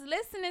 Nobody was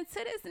listening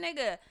to this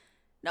nigga.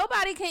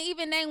 Nobody can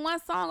even name one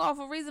song off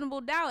of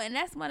Reasonable Doubt, and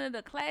that's one of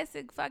the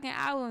classic fucking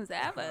albums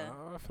ever.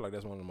 I feel like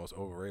that's one of the most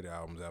overrated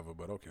albums ever,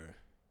 but okay.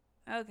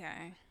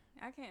 Okay.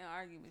 I can't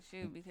argue with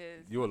you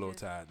because you're a little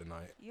tired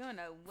tonight. You don't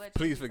know what.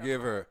 Please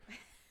forgive her.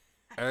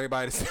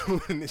 Everybody,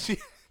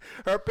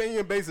 her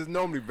opinion base is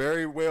normally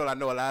very well. I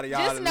know a lot of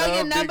y'all just know love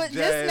your numbers. Big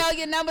Jazz. Just know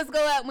your numbers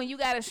go up when you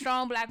got a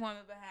strong black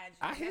woman behind you.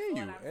 I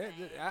hear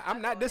you.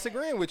 I'm not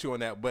disagreeing with you on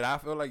that, but I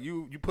feel like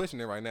you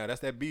pushing it right now.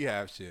 That's that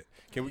Beehive shit.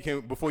 Can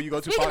we before you go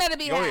too far? Speaking of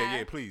the Beehive, go ahead,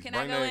 yeah, please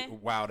bring that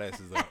wild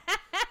asses up.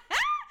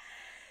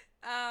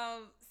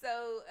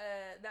 So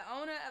the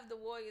owner of the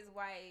Warriors'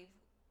 wife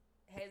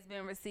has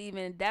been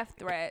receiving death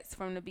threats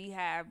from the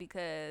Beehive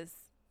because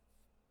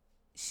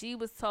she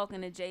was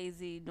talking to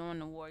Jay-Z during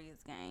the Warriors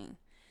game.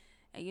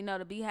 And you know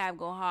the Beehive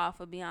go hard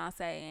for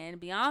Beyonce,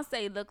 and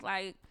Beyonce looked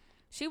like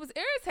she was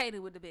irritated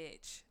with the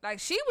bitch. Like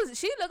she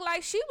looked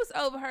like she was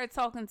over her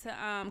talking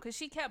to cause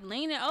she kept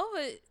leaning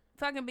over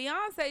fucking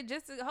Beyonce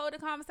just to hold a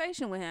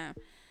conversation with him.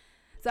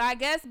 So I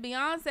guess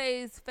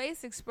Beyonce's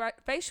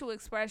facial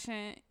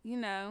expression, you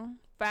know,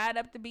 fired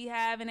up the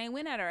Beehive and they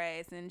went at her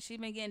ass, and she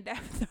been getting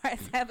death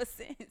threats ever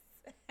since.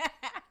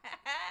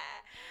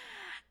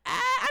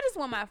 I just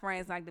want my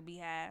friends like the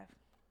Beehive.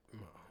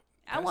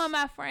 I want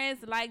my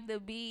friends like the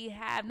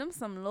Beehive. Them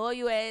some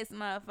loyal ass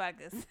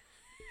motherfuckers.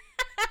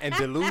 And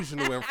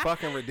delusional and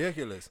fucking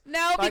ridiculous.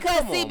 No, like,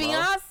 because see,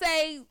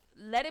 Beyonce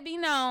let it be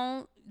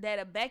known that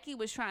a Becky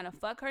was trying to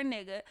fuck her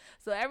nigga.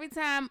 So every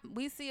time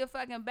we see a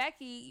fucking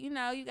Becky, you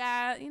know, you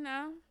got, you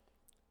know.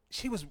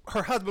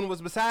 Her husband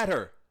was beside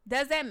her.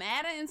 Does that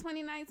matter in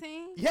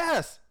 2019?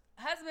 Yes.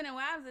 Husband and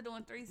wives are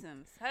doing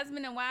threesomes.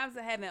 Husband and wives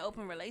are having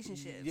open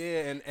relationships.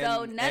 Yeah,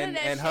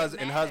 and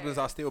husbands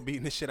are still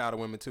beating the shit out of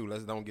women too.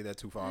 Let's don't get that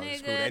too far.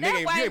 Nigga,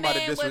 that white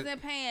man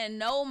wasn't paying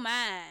no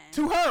mind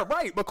to her,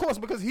 right? Of course,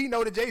 because he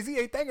know that Jay-Z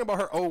ain't thinking about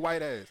her old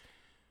white ass.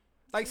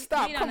 Like,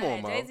 stop, come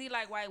on, man. Jay-Z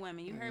like white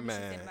women. You heard what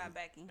she said about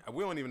Becky.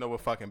 We don't even know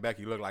what fucking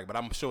Becky looked like, but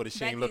I'm sure that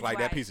she ain't look like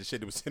that piece of shit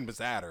that was sitting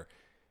beside her.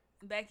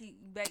 Becky,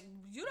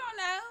 you don't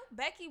know.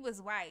 Becky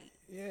was white.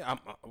 Yeah,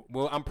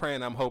 I'm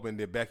praying, I'm hoping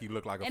that Becky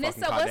looked like a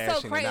fucking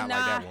Kardashian and not like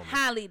that woman. I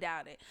highly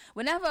doubt it.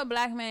 Whenever a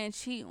black man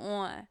cheat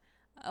on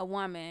a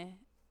woman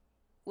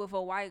with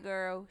a white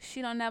girl,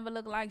 she don't never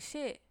look like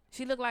shit.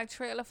 She look like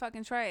trailer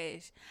fucking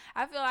trash.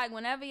 I feel like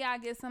whenever y'all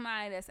get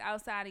somebody that's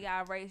outside of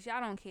y'all race,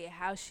 y'all don't care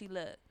how she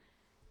look.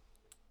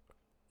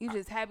 You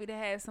just happy to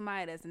have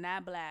somebody that's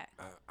not black.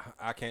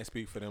 I can't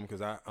speak for them because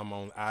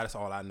that's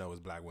all I know is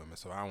black women,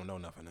 so I don't know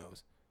nothing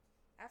else.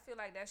 I feel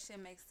like that shit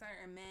makes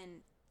certain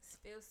men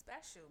feel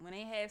special when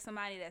they have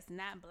somebody that's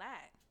not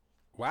black.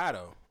 Why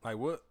though? Like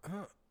what?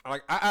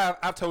 Like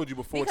I've told you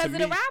before. Because of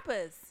the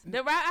rappers.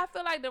 I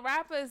feel like the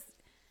rappers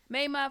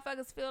made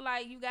motherfuckers feel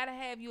like you gotta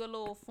have you a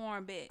little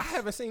foreign bitch. I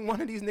haven't seen one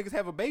of these niggas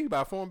have a baby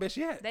by a foreign bitch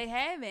yet. They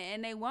haven't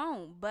and they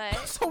won't. But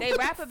so they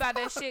rap about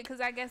that shit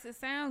because I guess it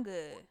sound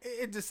good.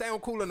 It just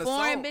sound cool in the song.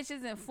 Foreign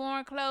bitches and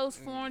foreign clothes,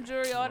 foreign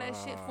jewelry, all that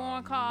shit,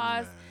 foreign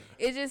cars. Man.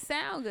 It just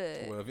sound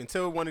good. Well,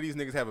 until one of these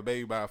niggas have a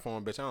baby by a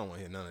foreign bitch, I don't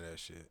want to hear none of that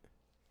shit.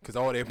 Because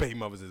all their baby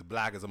mothers is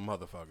black as a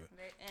motherfucker.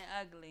 And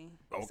ugly.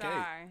 Okay.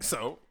 Sorry.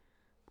 So,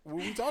 what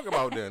we talk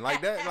about then?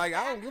 Like that, like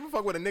I don't give a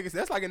fuck what a nigga.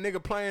 That's like a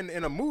nigga playing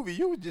in a movie.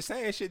 You just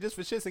saying shit just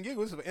for shits and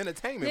giggles for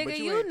entertainment. Nigga, but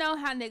you know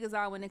how niggas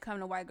are when it come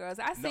to white girls.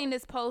 I seen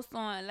this post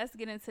on. Let's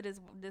get into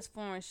this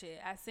foreign shit.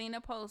 I seen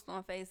a post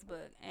on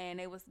Facebook and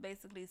it was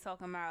basically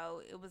talking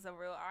about. It was a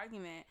real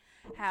argument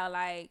how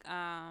like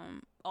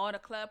all the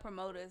club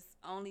promoters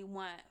only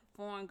want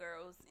foreign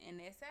girls in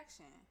their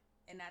section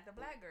and not the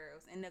black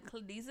girls. And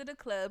these are the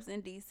clubs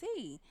in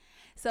DC.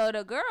 So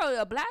the girl,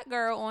 a black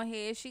girl on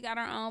here, she got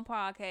her own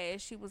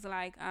podcast. She was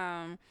like,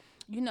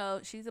 you know,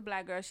 she's a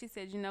black girl. She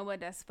said, you know what,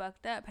 that's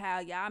fucked up how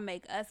y'all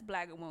make us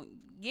black. Well,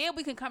 yeah,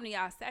 we can come to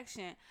y'all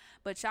section,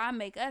 but y'all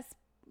make us,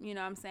 you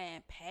know what I'm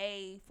saying,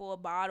 pay for a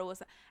bottle or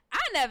something. I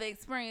never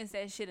experienced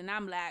that shit and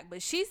I'm black,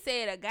 but she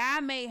said a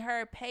guy made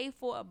her pay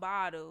for a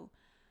bottle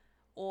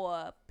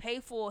or pay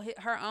for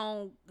her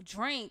own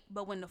drink,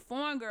 but when the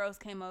foreign girls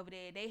came over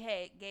there,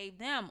 they gave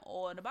them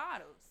all the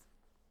bottles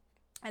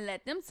and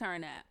let them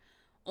turn up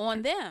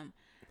on them.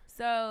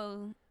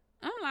 So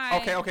I'm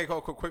like, okay,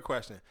 quick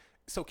question.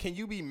 So can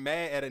you be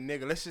mad at a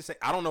nigga? Let's just say,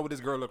 I don't know what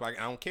this girl look like.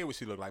 I don't care what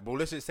she look like, but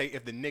let's just say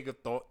if the nigga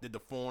thought that the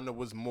foreigner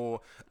was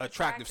more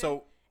attractive.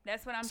 So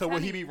that's what I'm. So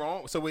would he be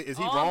wrong? So is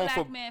he all wrong black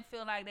for? Men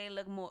feel like they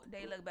look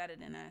better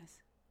than us.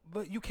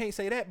 But you can't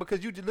say that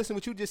because you just listen to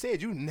what you just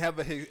said. You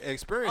never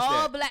experienced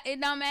all that. Black, it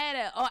don't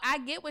matter. Oh, I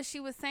get what she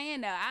was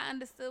saying though. I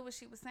understood what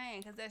she was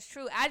saying because that's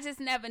true. I just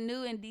never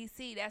knew in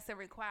DC that's a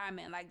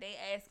requirement. Like they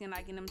asking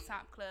like in them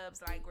top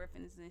clubs like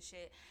Griffin's and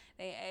shit.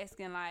 They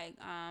asking like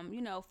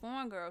you know,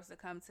 foreign girls to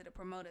come to the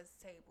promoters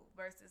table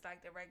versus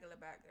like the regular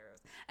black girls.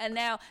 And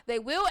now they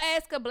will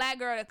ask a black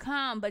girl to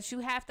come, but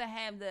you have to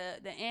have the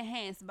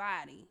enhanced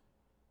body.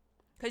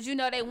 Because, you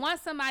know, they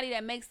want somebody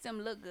that makes them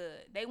look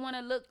good. They want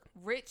to look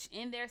rich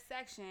in their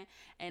section.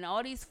 And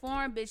all these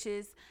foreign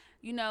bitches,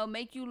 you know,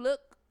 make you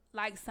look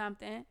like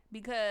something.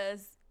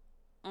 Because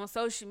on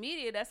social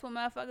media, that's what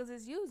motherfuckers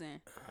is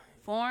using.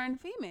 Foreign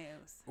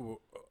females.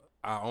 Well,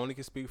 I only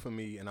can speak for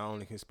me, and I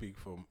only can speak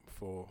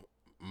for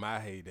my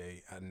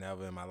heyday. I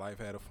never in my life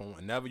had a phone.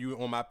 Never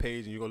you on my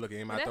page and you go look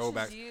at my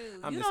throwbacks. You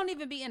don't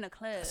even be in the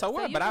club. So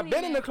what? But I've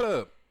been in the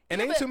club. And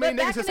ain't too many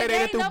niggas that say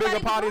they threw bigger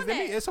parties than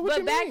me. So what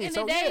you mean? But back in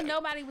the day,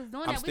 nobody was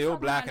doing that. I'm still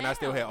black, and I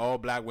still had all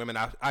black women.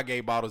 I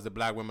gave bottles to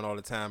black women all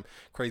the time.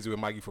 Crazy with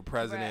Mikey for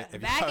president.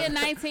 Back in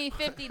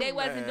 1950, they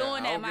wasn't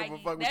doing that,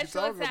 Mikey. That's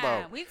your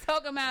time. We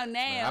talking about now.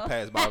 Man, I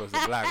pass bottles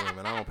to black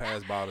women. I don't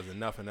pass bottles to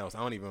nothing else. I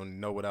don't even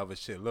know what other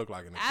shit look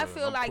like in the club. I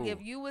feel like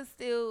if you was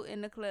still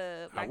in the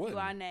club like you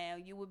are now,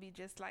 you would be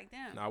just like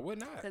them. No, I would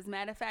not. Because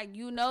matter of fact,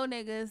 you know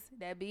niggas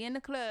that be in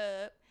the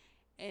club.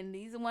 And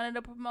these are one of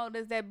the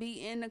promoters that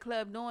be in the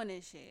club doing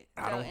this shit.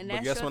 So, and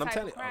that's guess what I'm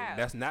telling you?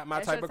 That's not my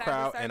type of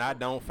crowd, and I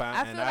don't find,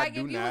 I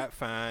do not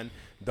find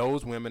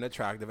those women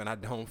attractive, and I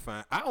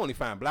only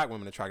find black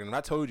women attractive. And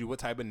I told you what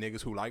type of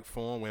niggas who like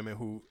foreign women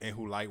who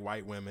like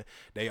white women,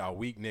 they are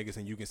weak niggas,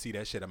 and you can see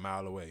that shit a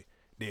mile away.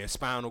 Their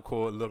spinal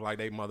cord look like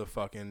they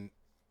motherfucking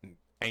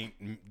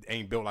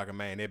ain't built like a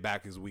man. Their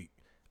back is weak.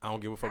 I don't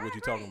give a fuck what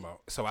you talking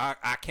about. So I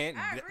can't.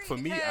 For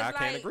me, I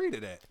can't agree to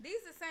that.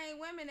 These the same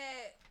women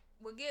that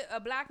will get a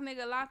black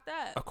nigga locked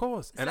up. Of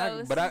course, and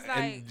and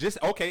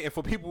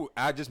for people,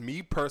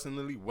 me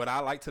personally, what I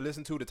like to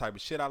listen to, the type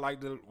of shit I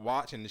like to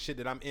watch, and the shit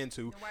that I'm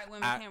into, the white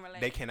women can't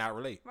relate. They cannot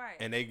relate, right?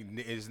 And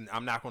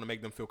I'm not gonna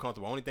make them feel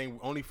comfortable.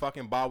 Only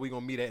fucking bar we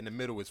gonna meet at in the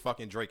middle is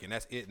fucking Drake, and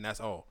that's it, and that's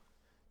all.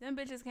 Them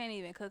bitches can't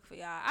even cook for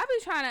y'all. I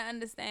be trying to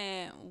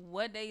understand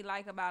what they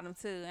like about them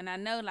too, and I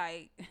know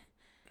like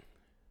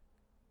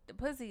the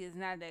pussy is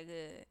not that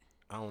good.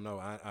 I don't know.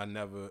 I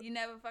never. You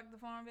never fucked the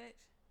foreign bitch?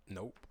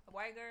 Nope. A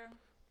white girl?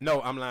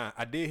 No, I'm lying.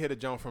 I did hit a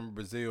jump from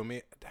Brazil.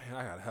 Man, damn,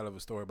 I got a hell of a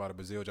story about a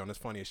Brazil jump. It's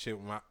funny as shit.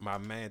 My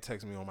man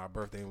texted me on my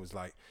birthday and was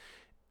like,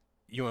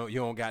 "You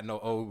don't got no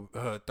old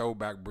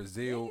throwback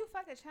Brazil." Did you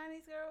fuck a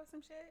Chinese girl or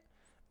some shit?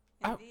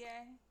 In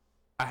VA?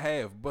 I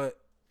have, but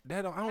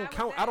I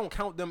don't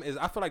count them as.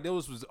 I feel like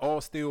those was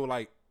all still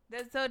like.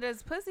 So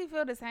does pussy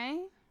feel the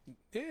same?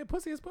 Yeah,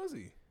 pussy is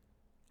pussy.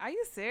 Are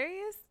you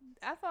serious?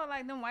 I thought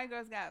like them white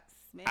girls got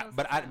smells.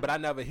 But I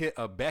never hit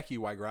a Becky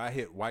white girl. I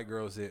hit white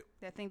girls that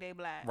think they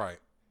black. Right.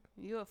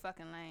 You a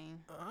fucking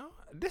lame.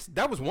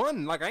 That was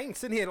one. Like I ain't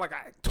sitting here like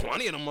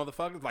 20 of them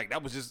motherfuckers. Like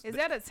that was just. Is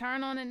that a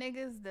turn on the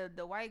niggas?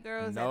 The white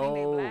girls that think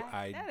they black?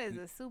 That is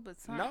a super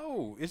turn.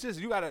 No, it's just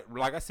you gotta.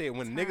 Like I said,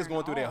 when niggas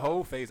going through their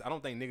whole phase, I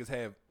don't think niggas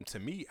have. To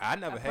me, I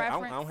never had.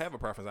 I don't have a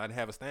preference. I didn't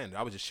have a standard.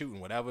 I was just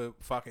shooting whatever.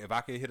 Fucking if I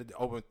could hit an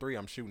open three,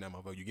 I'm shooting that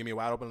motherfucker. You give me a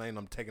wide open lane,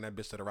 I'm taking that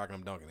bitch to the rack and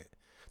I'm dunking it.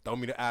 Throw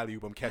me the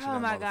alley-oop, I'm catching that motherfucker.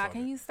 Oh my God,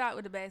 can you stop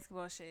with the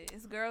basketball shit?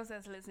 It's girls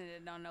that's listening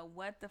that don't know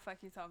what the fuck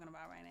you talking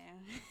about right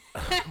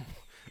now.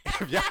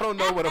 If y'all don't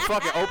know what a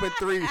fucking open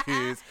three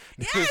is,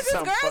 yeah, there's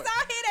girls out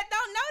here that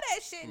don't know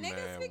that shit.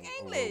 Niggas speak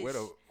English.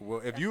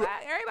 Well, if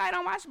everybody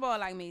don't watch ball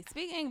like me.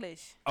 Speak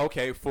English.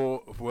 Okay,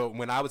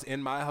 when I was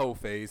in my whole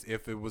phase,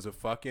 if it was a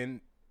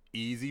fucking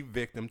easy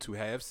victim to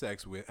have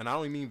sex with, and I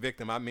don't even mean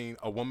victim, I mean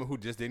a woman who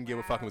just didn't give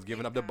a fuck and was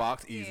giving up the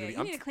box easily.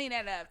 You need to clean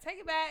that up. Take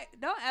it back.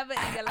 Don't ever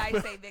in your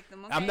life say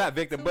victim. Okay? I'm not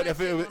victim, but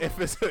if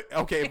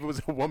it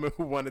was a woman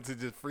who wanted to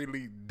just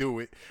freely do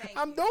it,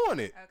 I'm doing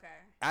it. Okay.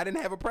 I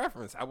didn't have a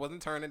preference. I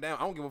wasn't turning down.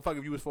 I don't give a fuck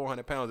if you was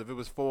 400 pounds. If it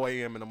was 4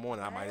 a.m. in the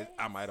morning,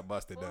 I might have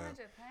busted down. 400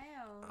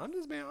 pounds. I'm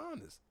just being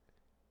honest.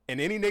 And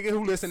any nigga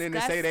who listening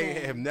and say they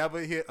have never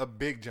hit a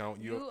big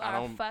jump, you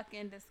are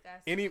fucking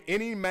disgusting.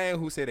 Any man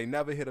who say they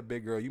never hit a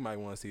big girl, you might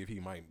want to see if he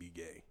might be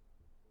gay.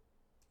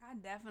 I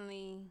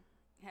definitely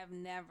have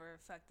never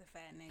fucked a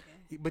fat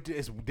nigga. But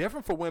it's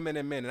different for women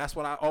and men, and that's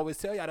what I always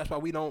tell y'all. That's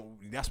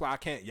why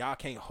y'all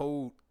can't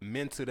hold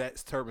men to that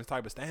certain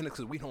type of standards,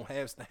 because we don't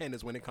have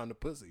standards when it comes to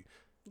pussy.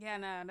 Yeah,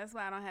 no, that's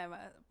why I don't have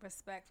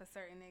respect for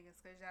certain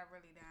niggas, because y'all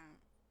really don't.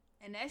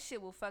 And that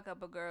shit will fuck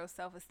up a girl's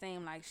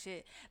self-esteem like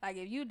shit. Like,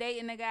 if you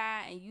dating a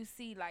guy and you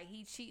see, like,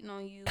 he cheating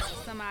on you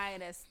with somebody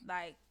that's,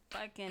 like,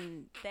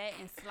 fucking fat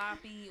and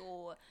sloppy,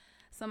 or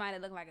somebody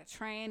that look like a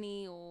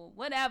tranny or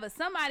whatever,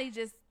 somebody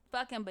just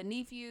fucking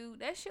beneath you,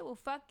 that shit will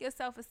fuck your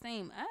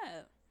self-esteem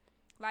up.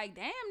 Like,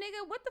 damn,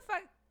 nigga, what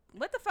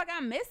the fuck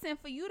I'm missing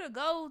for you to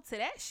go to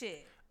that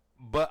shit?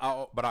 But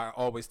I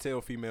always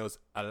tell females,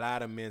 a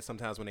lot of men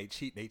sometimes when they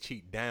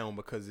cheat down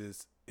because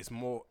it's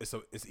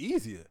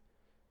easier.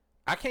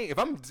 I can't if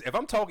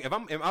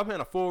I'm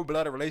in a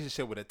full-blooded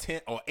relationship with a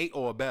 10 or 8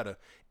 or better,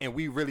 and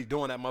we really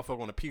doing that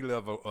motherfucker on the P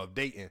level of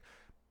dating,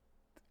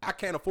 I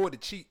can't afford to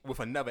cheat with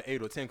another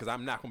 8 or 10 because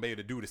I'm not gonna be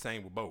able to do the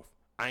same with both.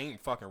 I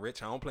ain't fucking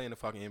rich. I don't play in the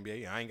fucking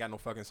NBA. I ain't got no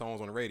fucking songs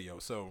on the radio.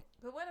 So.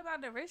 But what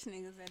about the rich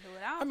niggas that do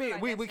it? I mean,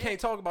 we can't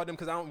talk about them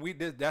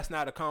because that's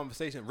not a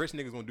conversation. Rich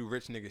niggas gonna do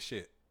rich nigga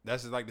shit.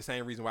 That's just like the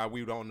same reason why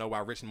we don't know why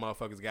rich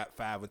motherfuckers got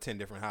 5 or 10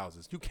 different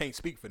houses. You can't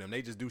speak for them.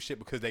 They just do shit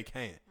because they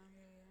can.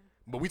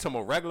 But we talking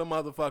about regular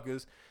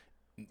motherfuckers.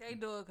 They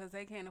do it because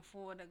they can't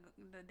afford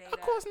the data.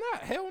 Of course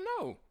not. Hell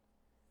no.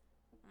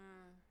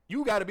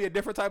 You got to be a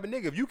different type of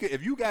nigga. If you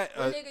got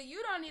nigga,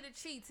 you don't need to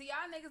cheat. To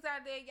y'all niggas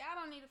out there, y'all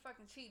don't need to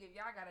fucking cheat. If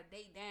y'all got to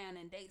date down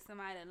and date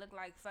somebody that look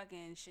like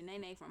fucking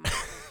Shanae from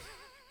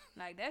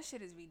like, that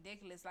shit is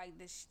ridiculous. Like,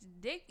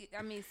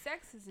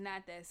 sex is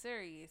not that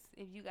serious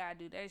if you got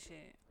to do that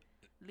shit.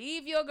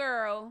 Leave your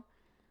girl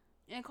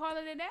and call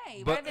it a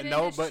day.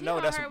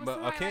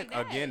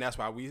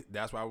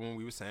 That's why when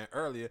we were saying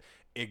earlier,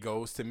 it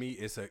goes to me.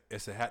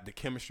 The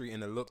chemistry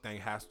and the look thing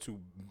has to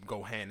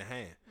go hand in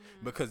hand.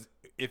 Because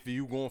if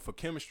you going for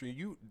chemistry, if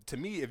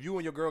you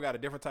and your girl got a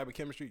different type of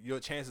chemistry, your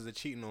chances of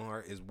cheating on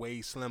her is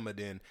way slimmer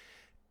than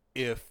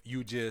if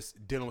you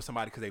just dealing with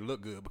somebody because they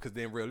look good. Because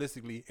then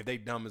realistically, if they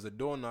dumb as a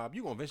doorknob,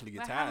 you gonna eventually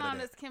get tired of that. How long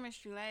does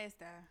chemistry last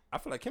though? I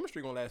feel like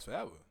chemistry gonna last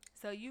forever.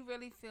 So you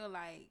really feel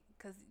like,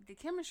 because the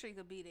chemistry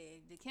could be there.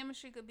 The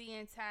chemistry could be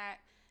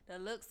intact. The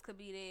looks could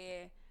be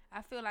there.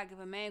 I feel like if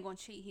a man gonna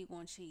cheat, he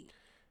gonna cheat.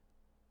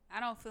 I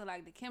don't feel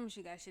like the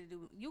chemistry got shit to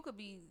do. You could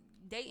be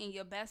dating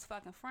your best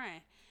fucking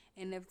friend,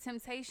 and if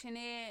temptation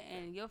there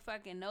and your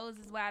fucking nose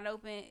is wide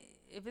open,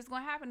 if it's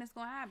gonna happen, it's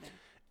gonna happen.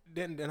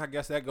 Then I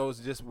guess that goes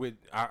just with.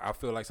 I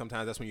feel like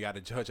sometimes that's when you got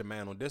to judge a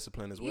man on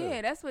discipline as well.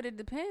 Yeah, that's what it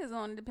depends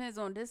on. It depends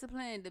on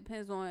discipline. It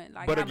depends on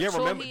like. But how again,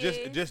 remember,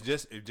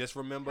 just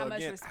remember how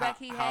again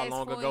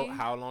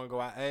how long ago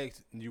I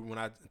asked you when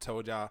I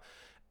told y'all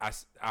I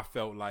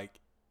felt like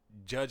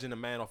judging a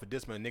man off of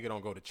discipline. A nigga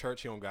don't go to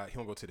church. He don't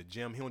go to the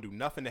gym. He don't do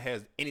nothing that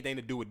has anything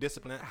to do with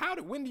discipline.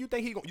 When do you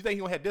think he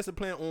gonna have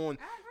discipline on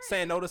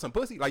saying no to some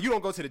pussy? Like, you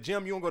don't go to the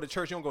gym, you don't go to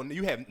church,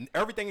 you have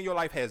everything in your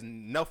life has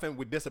nothing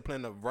with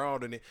discipline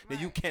around in it. Then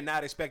you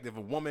cannot expect if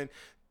a woman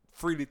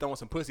freely throwing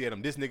some pussy at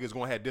him, this nigga's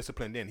gonna have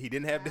discipline. Then he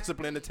didn't have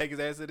discipline to take his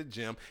ass to the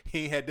gym.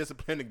 He ain't had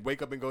discipline to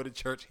wake up and go to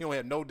church. He don't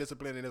have no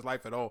discipline in his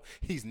life at all.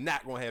 He's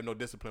not gonna have no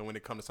discipline when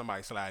it comes to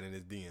somebody sliding in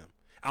his DM.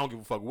 I don't give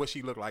a fuck what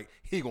she look like.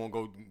 He gonna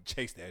go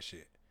chase that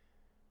shit.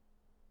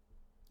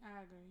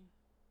 I agree.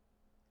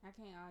 I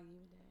can't argue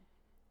with that.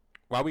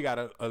 While we got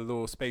a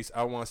little space,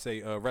 I want to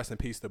say rest in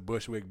peace to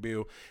Bushwick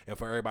Bill. And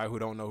for everybody who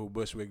don't know who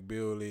Bushwick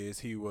Bill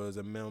is, he was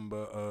a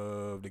member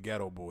of the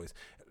Ghetto Boys.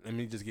 Let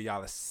me just give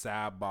y'all a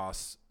sidebar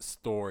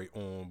story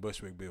on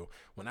Bushwick Bill.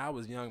 When I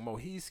was young, Mo,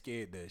 he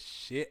scared the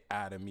shit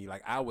out of me.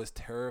 Like, I was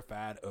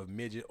terrified of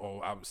midget.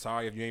 Oh, I'm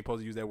sorry if you ain't supposed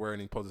to use that word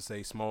and you're supposed to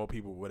say small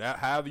people. Whatever,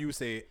 however you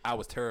say it, I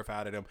was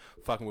terrified of them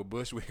fucking with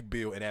Bushwick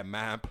Bill and that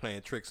mind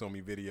playing tricks on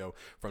me video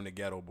from the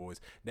Ghetto Boys.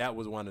 That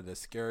was one of the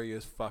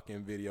scariest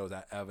fucking videos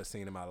I ever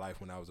seen in my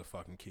life when I was a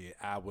fucking kid.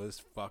 I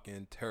was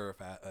fucking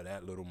terrified of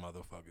that little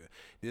motherfucker.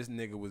 This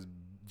nigga was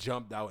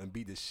jumped out and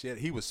beat the shit.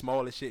 He was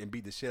small as shit and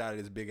beat the shit out of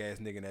this big ass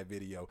nigga in that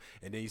video.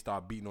 And then he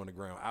started beating on the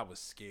ground. I was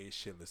scared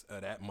shitless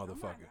of that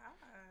motherfucker.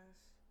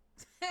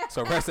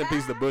 So rest in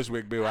peace to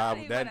Bushwick Bill.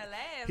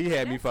 He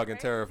had me fucking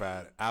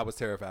terrified. I was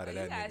terrified of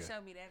that nigga. You gotta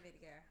show me that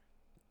video.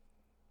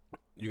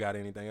 You got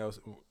anything else?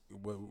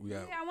 What we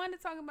got? Yeah, I wanted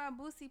to talk about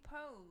Boosie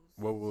Pose.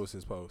 What was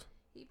his post?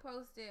 He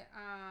posted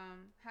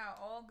how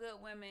all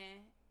good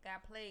women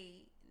got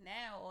played.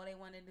 Now all they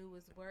want to do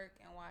is work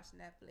and watch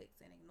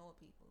Netflix and ignore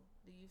people.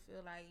 Do you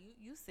feel like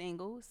you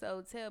single?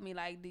 So tell me,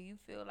 like, do you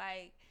feel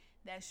like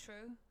that's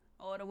true?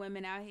 All the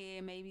women out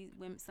here, maybe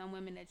some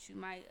women that you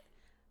might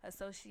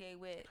associate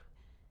with,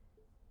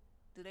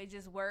 do they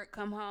just work,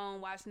 come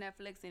home, watch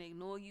Netflix, and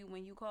ignore you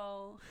when you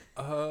call?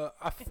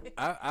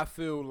 I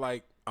feel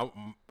like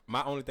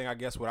my only thing, I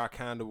guess, what I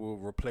kind of will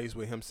replace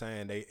with him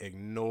saying they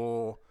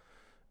ignore.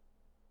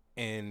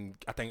 And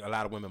I think a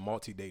lot of women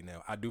multi-date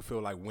now. I do feel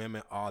like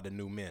women are the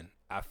new men.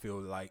 I feel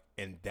like,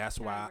 and that's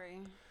why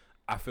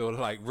I feel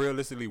like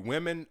realistically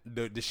women,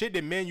 the shit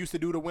that men used to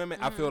do to women,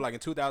 I feel like in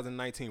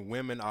 2019,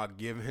 women are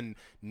giving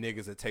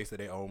niggas a taste of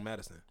their own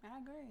medicine. I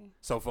agree.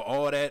 So for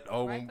all that,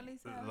 Rightfully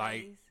so,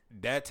 like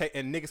that,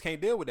 and niggas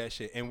can't deal with that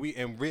shit. And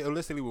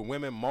realistically with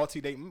women,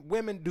 multi-date,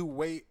 women do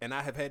wait. And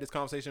I have had this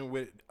conversation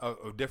with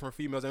different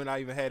females, and I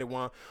even had it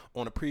one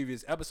on a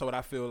previous episode.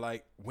 I feel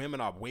like women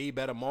are way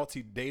better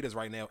multi-daters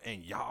right now,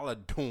 and y'all are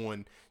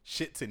doing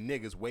shit to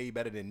niggas way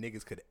better than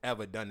niggas could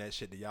ever done that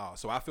shit to y'all.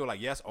 So I feel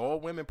like, yes, all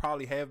women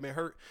probably have been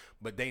hurt,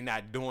 but they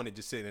not doing it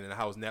just sitting in the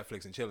house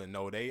Netflix and chilling.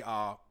 No, they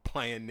are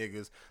playing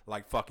niggas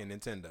like fucking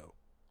Nintendo.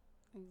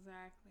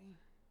 Exactly.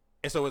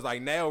 And so it's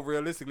like now,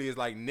 realistically, it's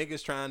like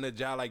niggas trying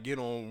to like get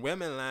on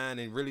women line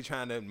and really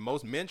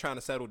most men trying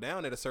to settle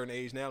down at a certain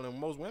age now, and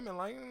most women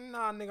like,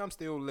 nah, nigga, I'm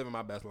still living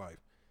my best life.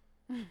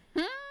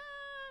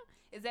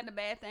 Is that a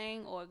bad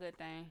thing or a good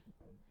thing?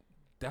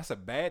 That's a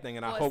bad thing,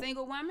 and I hope. For a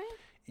single woman?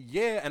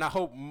 Yeah, and I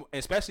hope,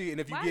 especially,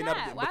 and if you get up,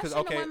 because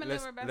okay,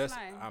 let's.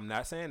 Life? I'm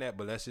not saying that,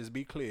 but let's just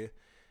be clear.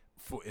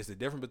 It's the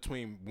difference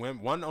between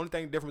women. Only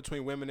thing different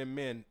between women and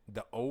men.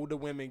 The older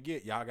women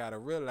get, y'all gotta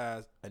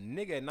realize a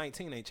nigga at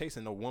 19 ain't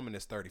chasing no woman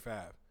that's 35.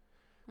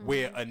 Mm-hmm.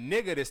 Where a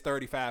nigga that's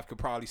 35 could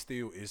probably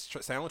still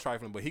sound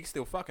trifling, but he can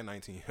still fuck a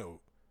 19-year-old.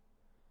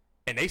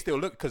 And they still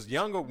look, because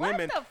younger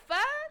women. What the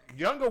fuck?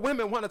 Younger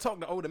women want to talk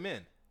to older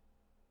men.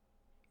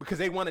 Because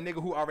they want a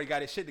nigga who already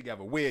got his shit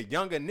together. Where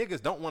younger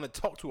niggas don't want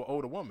to talk to an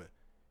older woman.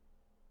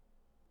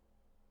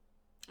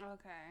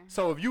 Okay.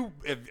 So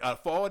if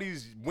for all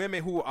these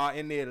women who are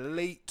in their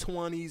late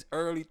 20s,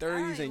 early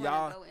 30s,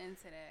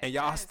 and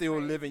y'all still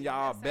living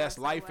y'all best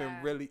life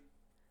and really,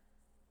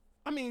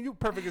 I mean, you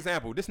perfect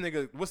example. This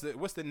nigga, what's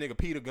the nigga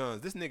Peter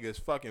Guns? This nigga is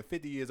fucking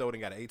 50 years old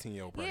and got an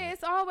 18-year-old pregnant. Yeah,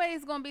 it's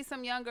always gonna be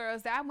some young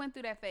girls. I went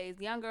through that phase.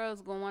 Young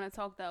girls gonna want to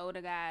talk to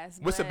older guys.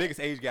 What's the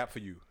biggest age gap for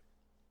you?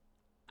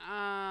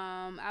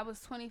 I was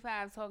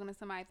 25 talking to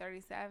somebody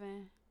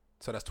 37.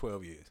 So that's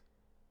 12 years.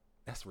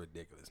 That's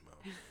ridiculous,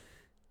 man.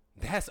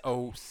 That's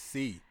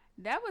OC.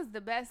 That was the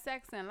best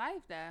sex in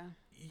life,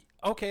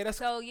 though. Okay, that's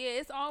so. Yeah,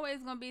 it's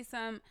always gonna be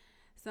some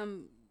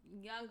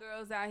young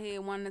girls out here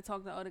wanting to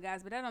talk to older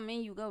guys, but that don't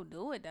mean you go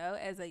do it though.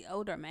 As an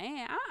older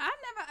man, I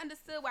never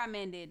understood why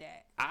men did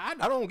that. I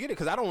don't get it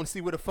because I don't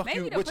see where the fuck maybe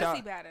you. Maybe the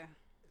pussy better.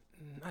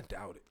 I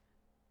doubt it.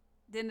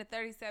 Than the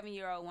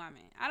 37-year-old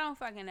woman. I don't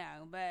fucking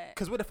know, but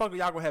because what the fuck are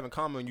y'all gonna have in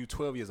common when you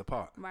 12 years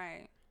apart?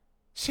 Right.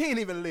 She ain't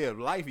even lived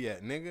life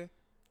yet, nigga.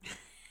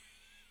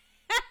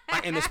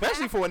 And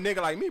especially for a nigga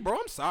like me, bro,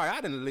 I'm sorry.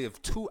 I didn't live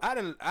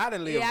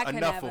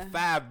enough for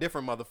 5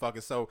 different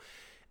motherfuckers. So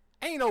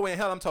Ain't no way in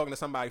hell I'm talking to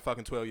somebody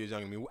fucking 12 years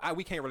younger than me.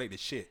 We can't relate to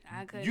shit.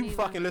 You even.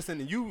 fucking listen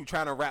to you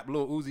trying to rap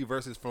Lil Uzi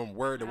verses from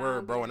word to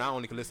word, bro, and I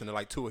only can listen to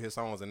like 2 of his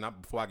songs and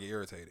not before I get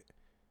irritated.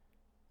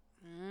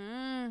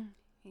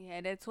 He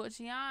had that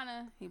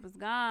Torchiana. He was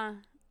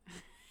gone.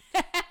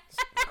 Yeah,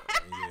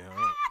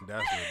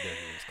 that's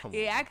ridiculous. Come on.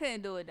 Yeah, I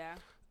couldn't do it though.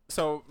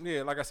 So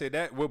yeah, like I said,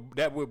 that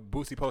with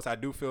Boosie post, I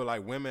do feel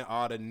like women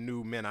are the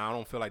new men. I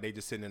don't feel like they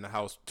just sitting in the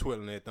house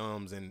twiddling their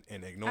thumbs and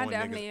ignoring niggas.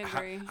 I definitely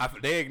agree.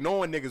 They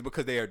ignoring niggas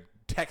because they are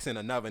texting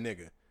another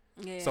nigga.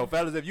 Yeah. So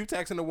fellas, if you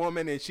texting a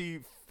woman and she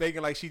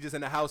faking like she just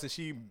in the house and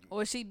she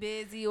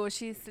busy or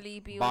she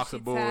sleepy box or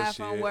of she tired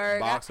from work,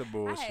 box of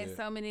bullshit. I had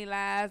so many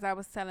lies I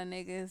was telling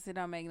niggas. It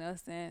don't make no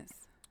sense.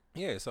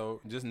 Yeah,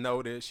 so just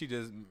know that she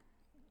just.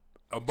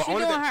 But she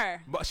doing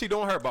her. But she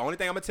doing her. But only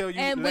thing I'm gonna tell you,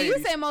 and ladies,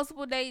 when you say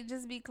multiple dates,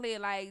 just be clear.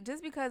 Like,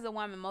 just because a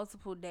woman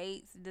multiple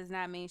dates does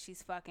not mean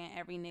she's fucking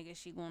every nigga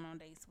she going on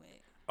dates with.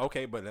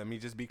 Okay, but let me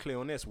just be clear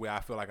on this. Where I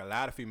feel like a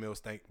lot of females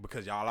think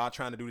because y'all are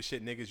trying to do the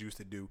shit niggas used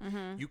to do.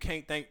 Mm-hmm. You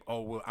can't think,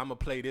 oh well, I'm gonna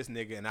play this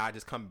nigga and I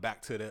just come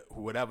back to the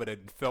whatever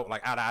that felt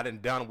like I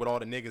done with all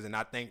the niggas and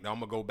I think that I'm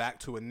gonna go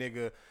back to a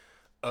nigga.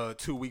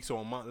 2 weeks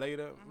or a month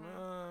later,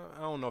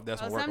 I don't know if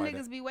that's gonna work. Some like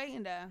niggas that. be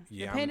waiting though.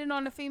 Yeah, depending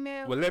on the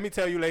female. Well, let me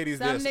tell you, ladies,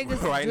 some this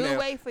niggas right do now.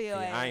 wait for your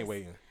ass. I ain't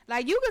waiting.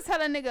 Like you could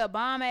tell a nigga a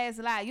bomb ass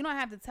lie. You don't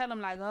have to tell him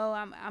like, oh,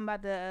 I'm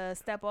about to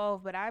step off,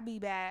 but I'll be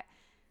back,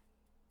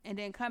 and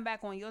then come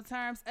back on your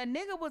terms. A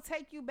nigga will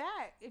take you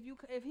back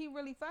if he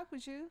really fuck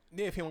with you.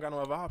 Yeah, if he don't got no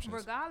other options.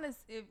 Regardless,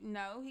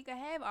 he could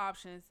have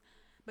options,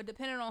 but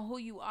depending on who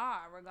you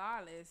are,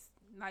 regardless,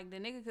 like the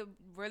nigga could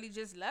really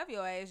just love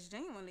your ass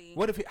genuinely.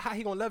 What if how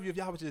he gonna love you if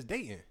y'all was just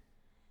dating?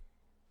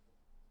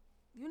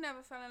 You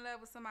never fell in love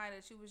with somebody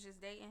that you was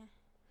just dating?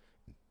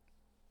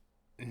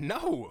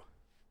 No.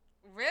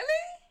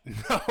 Really?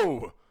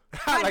 No.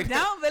 I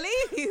don't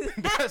believe you.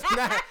 That's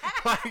not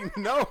like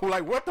no.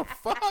 Like what the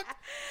fuck?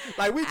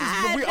 Like we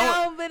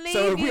believe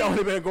so you. We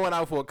only been going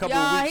out for a couple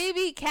of weeks. He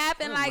be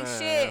capping like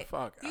shit.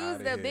 Fuck you was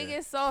the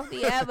biggest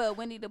softy ever,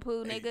 Winnie the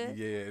Pooh nigga.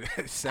 Yeah,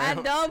 I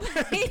don't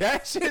believe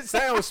that shit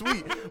sounds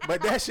sweet,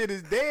 but that shit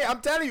is dead.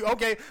 I'm telling you.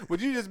 Okay, well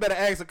you just better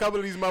ask a couple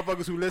of these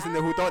motherfuckers who listened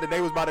who thought that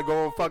they was about to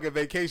go on fucking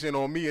vacation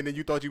on me, and then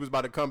you thought you was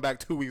about to come back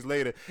 2 weeks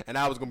later, and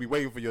I was gonna be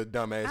waiting for your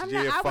dumb ass.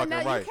 Fucking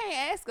right. You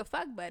can't ask a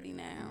fuck buddy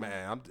now.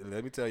 Man,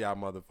 let me tell y'all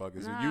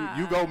motherfuckers. Nah.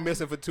 You go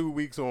missing for 2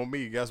 weeks on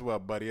me. Guess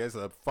what, buddy? It's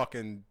a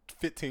fucking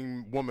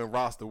 15-woman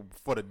roster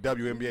for the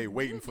WNBA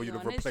waiting for you to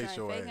replace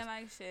your ass.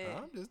 Like shit.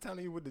 I'm just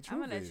telling you what the truth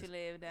is. I'm gonna let you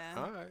live down.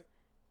 All right.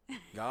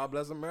 God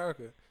bless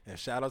America. And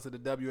shout out to the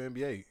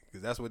WNBA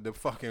because that's what the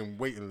fucking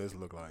waiting list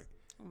look like.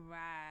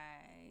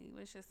 Right.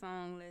 What's your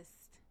song list?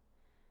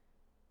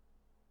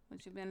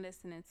 What you been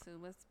listening to?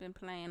 What's been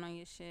playing on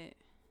your shit?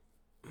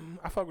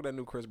 I fuck with that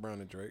new Chris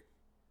Brown and Drake.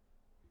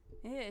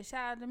 Yeah,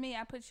 shout out to me.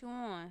 I put you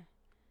on.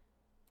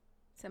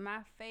 To my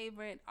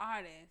favorite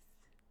artist.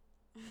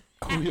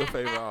 Who your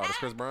favorite artist?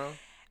 Chris Brown?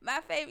 My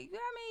favorite,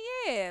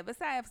 yeah.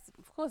 Besides,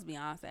 of course,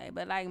 Beyonce.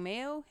 But like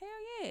male, hell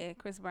yeah,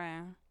 Chris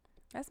Brown.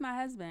 That's my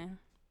husband.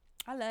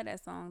 I love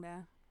that song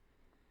though.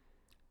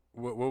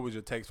 What was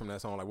your takes from that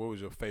song? Like, what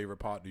was your favorite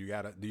part? Do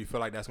you feel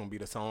like that's gonna be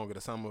the song of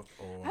the summer?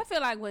 Or? I feel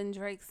like when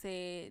Drake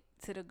said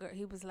to the girl,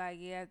 he was like,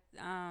 yeah.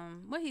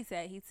 What he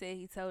said?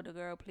 He told the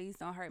girl, please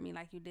don't hurt me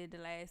like you did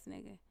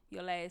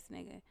your last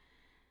nigga.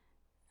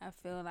 I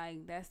feel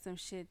like that's some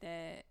shit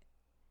that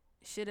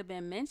should have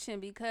been mentioned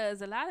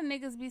because a lot of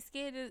niggas be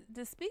scared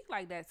to speak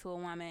like that to a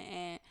woman.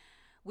 And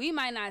we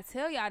might not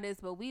tell y'all this,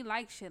 but we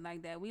like shit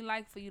like that. We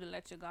like for you to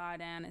let your guard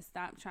down and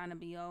stop trying to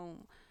be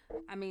all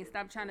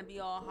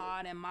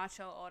hard and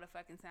macho all the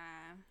fucking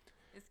time.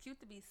 It's cute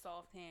to be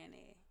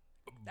soft-handed.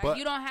 Like,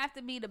 you don't have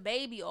to be the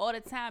baby all the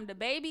time. The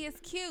baby is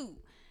cute.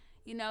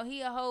 He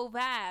a whole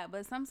vibe.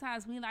 But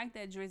sometimes we like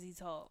that drizzy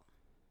talk.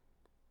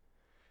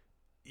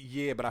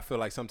 Yeah, but I feel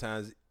like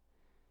sometimes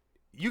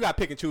you got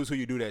to pick and choose who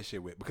you do that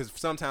shit with because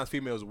sometimes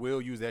females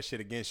will use that shit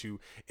against you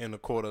in the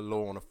court of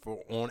law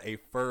on a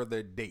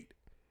further date.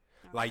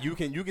 Okay. Like you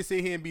can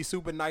sit here and be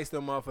super nice to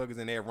motherfuckers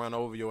and they'll run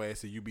over your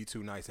ass if you be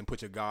too nice and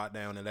put your guard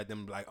down and let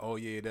them be like, oh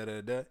yeah, da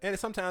da da. And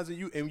sometimes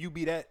you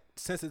be that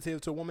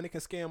sensitive to a woman, it can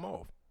scare them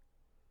off.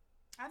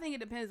 I think it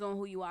depends on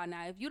who you are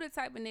now. If you the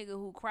type of nigga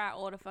who cry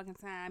all the fucking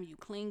time, you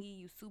clingy,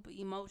 you super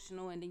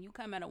emotional, and then you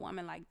come at a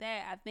woman like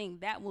that, I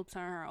think that will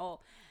turn her off.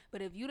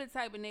 But if you the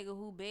type of nigga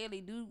who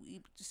barely do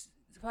just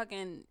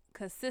fucking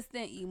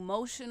consistent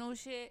emotional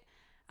shit,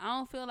 I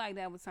don't feel like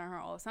that would turn her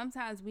off.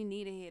 Sometimes we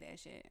need to hear that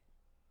shit.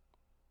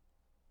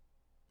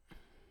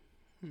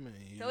 Man.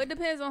 So it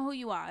depends on who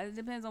you are. It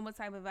depends on what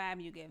type of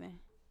vibe you giving.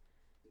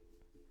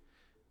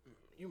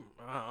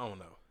 I don't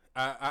know.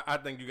 I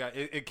think you got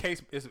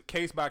it's a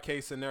case by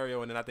case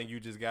scenario, and then I think you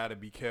just got to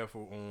be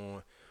careful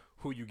on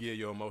who you give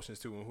your emotions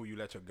to and who you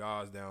let your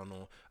guards down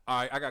on.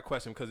 All right, I got a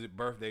question because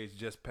birthdays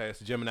just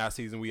passed. Gemini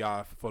season, we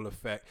are full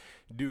effect.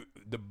 Do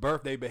the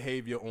birthday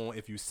behavior on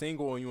if you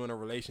single or you in a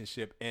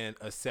relationship and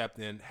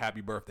accepting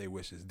happy birthday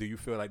wishes, do you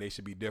feel like they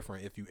should be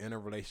different if you in a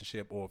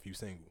relationship or if you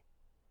single?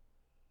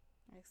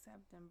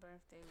 Accepting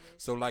birthday wishes.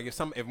 So like if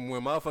when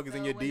motherfuckers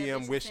in your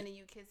DM wish sending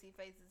you kissy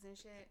faces and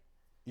shit.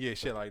 Yeah,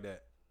 shit like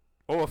that.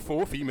 Or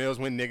for females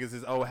when niggas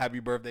is, oh,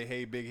 happy birthday,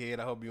 hey, big head,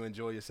 I hope you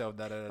enjoy yourself,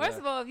 da da da. First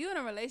of all, if you in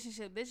a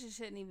relationship, bitches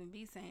shouldn't even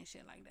be saying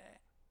shit like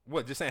that.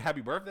 What, just saying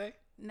happy birthday?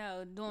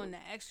 No, doing the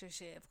extra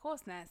shit. Of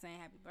course not saying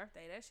happy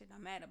birthday. That shit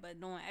don't matter. But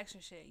doing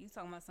extra shit. You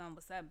talking about something,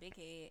 what's up, big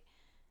head,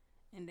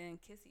 and then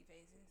kissy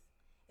faces.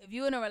 If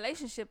you in a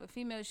relationship, a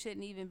female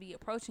shouldn't even be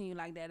approaching you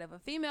like that. If a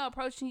female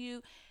approaching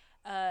you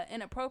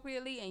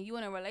inappropriately and you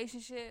in a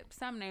relationship,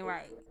 something ain't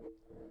right.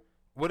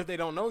 What if they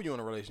don't know you in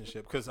a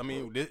relationship? Because I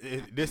mean,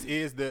 this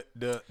is the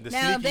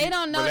now if they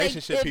don't know,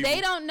 if people.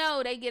 they don't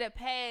know, they get a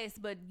pass.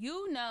 But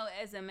you know,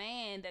 as a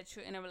man, that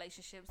you're in a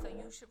relationship, so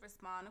you should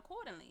respond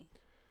accordingly.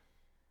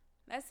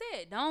 That's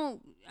it.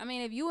 I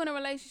mean, if you in a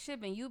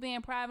relationship and you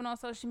being private on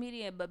social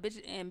media, but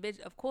bitch,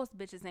 of course,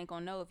 bitches ain't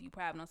gonna know if you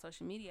private on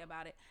social media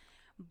about it.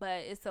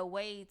 But it's a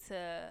way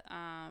to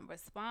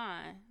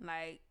respond.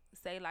 Like,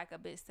 say like a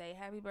bitch say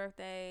happy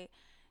birthday,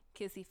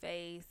 kissy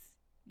face.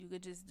 You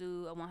could just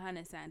do a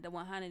 100 sign, the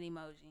 100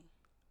 emoji.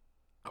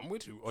 I'm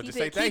with you. Or just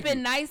say thank you. Keep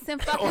it nice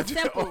and fucking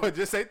simple. Or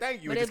just say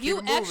thank you. But if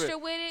you extra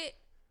with it,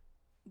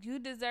 you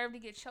deserve to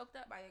get choked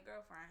up by your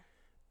girlfriend.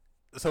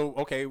 So,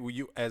 okay, well,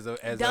 you as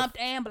dumped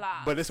and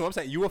blocked. But this is what I'm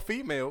saying. You a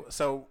female,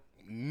 so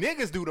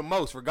niggas do the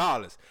most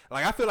regardless.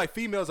 Like, I feel like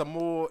females are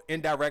more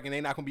indirect and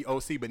they not going to be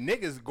OC, but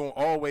niggas going to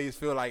always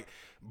feel like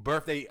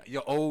birthday,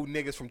 your old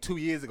niggas from 2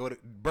 years ago,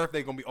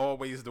 birthday going to be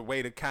always the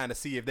way to kind of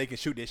see if they can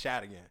shoot their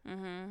shot again.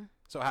 Mm-hmm.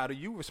 So how do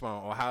you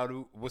respond,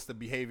 or what's the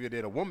behavior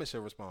that a woman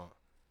should respond?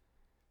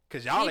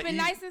 Cause y'all keep it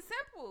nice and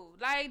simple.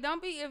 Like,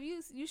 don't be, if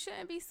you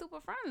shouldn't be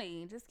super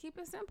friendly. Just keep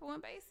it simple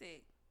and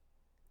basic.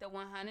 The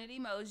 100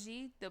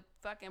 emoji, the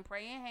fucking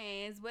praying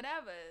hands,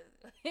 whatever.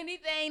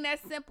 Anything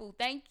that's simple.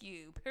 Thank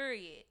you.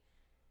 Period.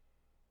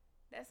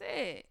 That's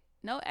it.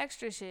 No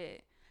extra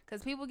shit.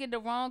 Because people get the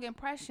wrong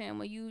impression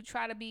when you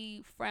try to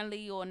be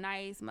friendly or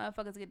nice.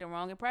 Motherfuckers get the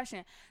wrong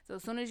impression. So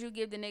as soon as you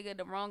give the nigga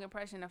the wrong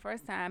impression the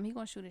first time, he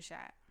gonna shoot a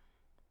shot.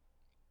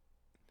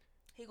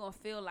 He gonna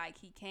feel like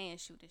he can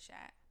shoot a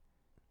shot.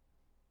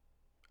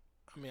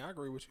 I mean, I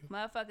agree with you.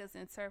 Motherfuckers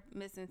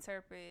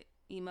misinterpret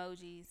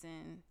emojis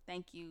and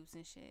thank yous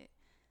and shit.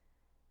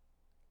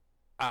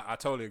 I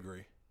totally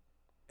agree.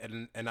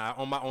 And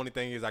on my only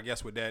thing is, I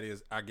guess what that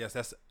is, I guess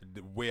that's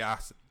the way I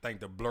think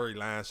the blurry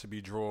lines should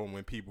be drawn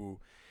when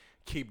people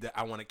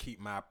I want to keep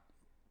my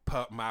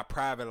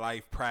private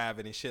life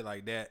private and shit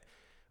like that,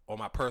 or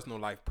my personal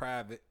life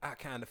private. I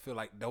kind of feel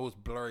like those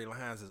blurry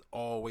lines is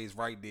always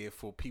right there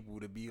for people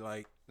to be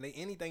like,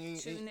 anything.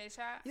 Shooting their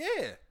shot?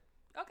 Yeah.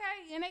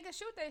 Okay, and they can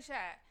shoot their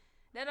shot.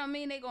 That don't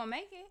mean they gonna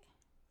make it.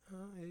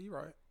 Yeah, you're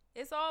right.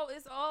 It's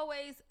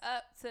always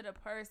up to the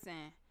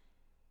person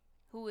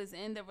who is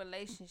in the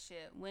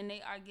relationship when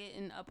they are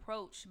getting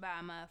approached by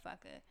a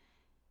motherfucker.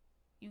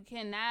 You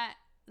cannot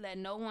let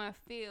no one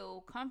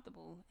feel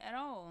comfortable at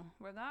all,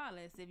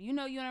 regardless. If you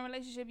know you're in a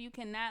relationship, you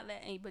cannot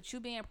but you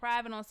being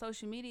private on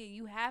social media,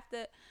 you have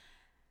to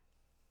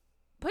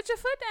put your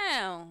foot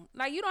down.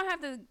 Like, you don't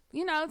have to,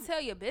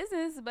 tell your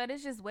business, but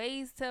it's just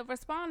ways to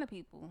respond to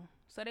people.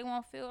 So they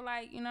won't feel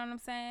like, you know what I'm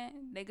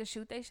saying? They could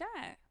shoot their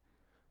shot.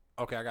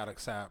 Okay, I got a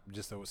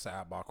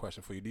sidebar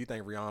question for you. Do you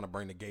think Rihanna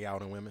bring the gay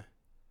out in women?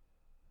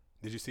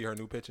 Did you see her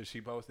new picture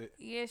she posted?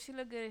 Yeah, she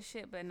look good as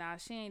shit, but nah,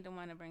 she ain't the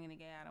one to bring the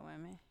gay out of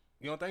women.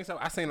 You don't think so?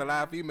 I seen a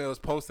lot of females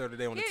post her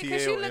today on the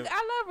TL. I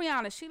love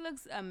Rihanna. She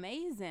looks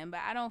amazing,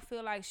 but I don't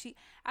feel like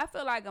I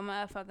feel like a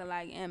motherfucker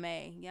like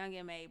M.A., Young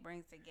M.A.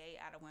 brings the gay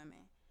out of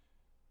women.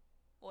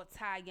 Or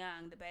Ty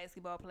Young, the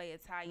basketball player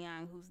Ty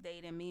Young, who's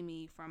dating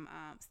Mimi from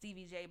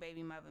Stevie J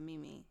baby mother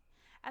Mimi.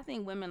 I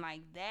think women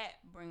like that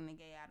bring the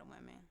gay out of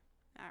women,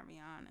 not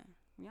Rihanna.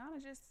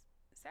 Rihanna's just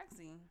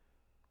sexy.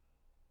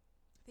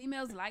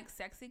 Females like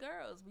sexy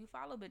girls. We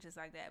follow bitches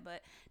like that,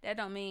 but that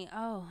don't mean,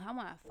 oh, I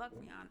want to fuck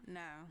Rihanna. No,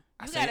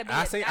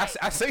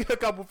 I seen a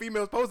couple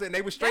females post it and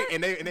they were straight,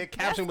 and their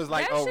caption was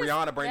like, "Oh,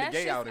 Rihanna bring the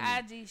gay out of me."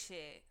 That's just IG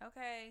shit.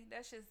 Okay,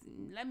 that's just,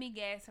 let me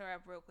gas her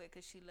up real quick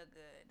because she look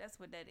good. That's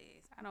what that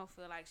is. I don't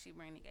feel like she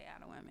bring the gay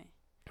out of women.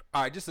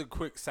 All right, just a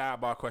quick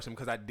sidebar question,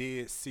 because I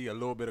did see a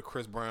little bit of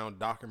Chris Brown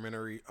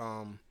documentary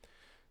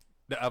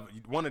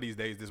one of these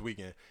days this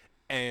weekend,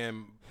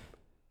 and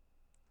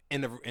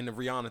And the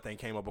Rihanna thing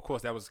came up. Of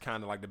course, that was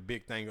kind of like the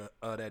big thing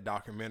of that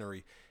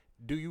documentary.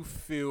 Do you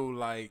feel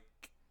like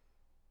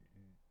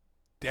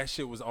that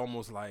shit was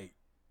almost like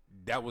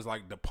that was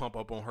like the pump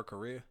up on her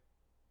career?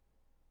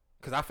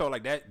 Because I felt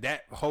like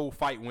that whole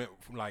fight went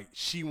from like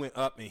she went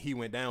up and he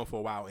went down for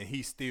a while, and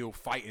he's still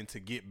fighting to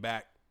get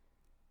back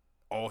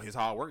all his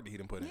hard work that he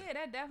done put in. Yeah,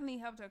 that definitely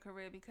helped her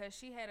career because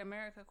she had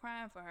America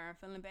crying for her and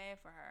feeling bad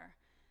for her.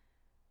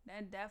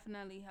 That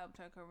definitely helped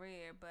her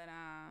career. But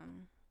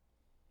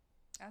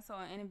I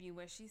saw an interview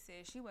where she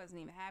said she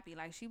wasn't even happy.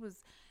 Like, she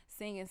was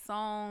singing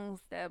songs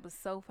that was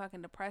so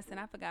fucking depressing.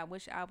 I forgot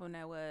which album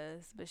that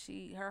was, but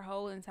her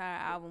whole entire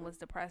album was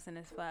depressing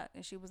as fuck.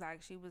 And she was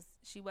like,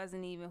 she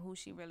wasn't even who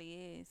she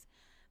really is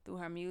through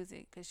her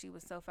music because she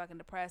was so fucking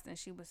depressed, and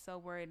she was so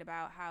worried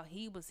about how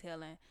he was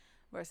healing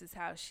versus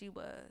how she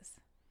was.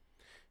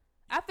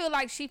 I feel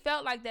like she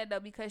felt like that though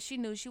because she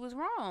knew she was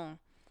wrong.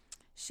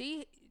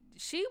 She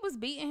was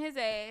beating his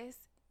ass,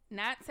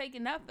 not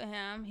taking up for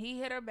him. He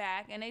hit her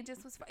back, and it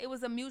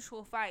was a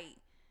mutual fight.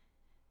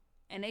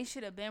 And they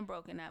should have been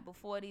broken up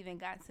before it even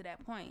got to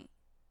that point.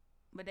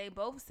 But they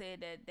both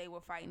said that they were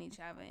fighting each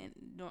other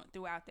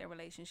throughout their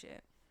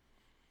relationship.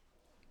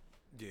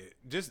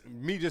 Yeah,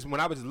 when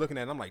I was just looking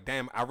at it, I'm like,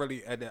 damn,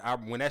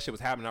 when that shit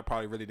was happening, I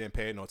probably really didn't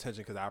pay no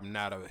attention because I'm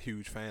not a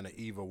huge fan of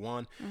either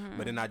one. Mm-hmm.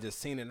 But then I just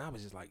seen it, and I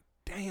was just like,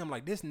 damn,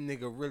 like this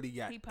nigga really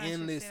got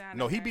endless.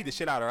 No, he beat the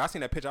shit out of her. I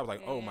seen that picture, I was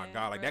like, oh my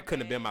God, like that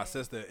couldn't have been my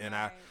sister. And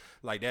right. I,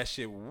 like that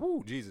shit,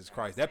 woo, Jesus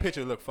Christ. That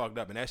picture looked fucked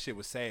up, and that shit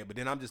was sad. But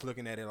then I'm just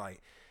looking at it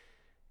like,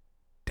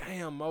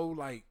 damn, Mo,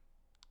 like,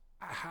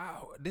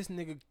 how this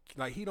nigga,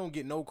 like, he don't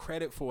get no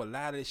credit for a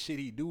lot of the shit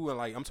he do. And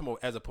like, I'm talking about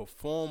as a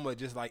performer,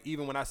 just like,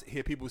 even when I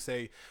hear people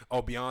say,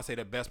 oh, Beyonce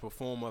the best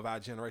performer of our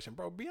generation,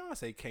 bro,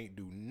 Beyonce can't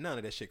do none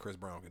of that shit Chris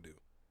Brown can do.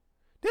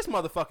 This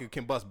motherfucker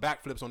can bust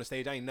backflips on the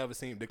stage. I ain't never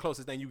seen the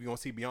closest thing you gonna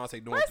see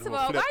Beyonce doing. First of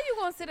all, why you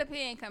gonna sit up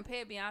here and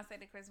compare Beyonce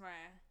to Chris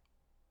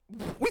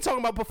Brown? We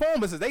talking about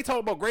performances. They talk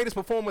about greatest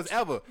performers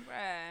ever.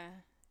 Bruh,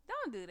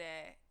 don't do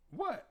that.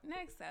 What?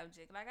 Next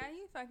subject. Like, are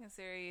you fucking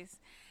serious?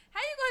 How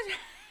you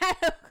gonna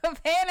try to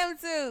compare them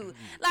to?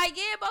 Like,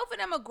 yeah, both of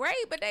them are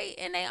great, but they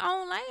in their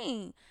own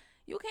lane.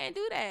 You can't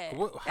do that.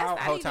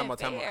 How was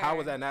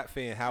that not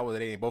fair? And how was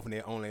they both in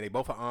their own lane? They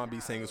both are R&B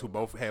singers who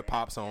both had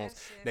pop songs.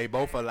 They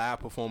both are live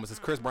performances.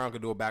 Chris Brown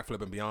can do a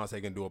backflip and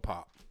Beyonce can do a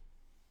pop.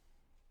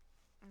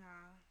 No,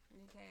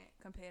 you can't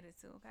compare the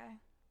two. Okay,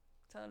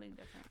 totally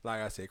different.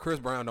 Like I said, Chris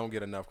Brown don't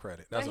get enough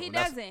credit. But he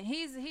doesn't.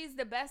 He's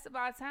the best of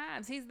our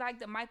times. He's like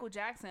the Michael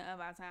Jackson of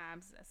our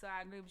times. So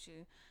I agree with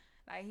you.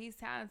 Like, he's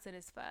talented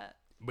as fuck.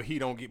 But he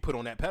don't get put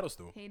on that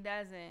pedestal. He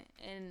doesn't.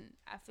 And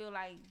I feel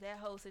like that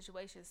whole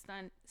situation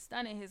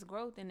stunning his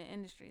growth in the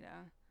industry,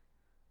 though.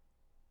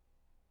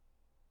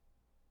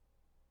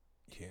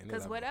 Yeah.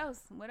 Because what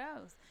else?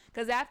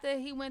 Because after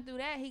he went through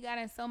that, he got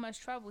in so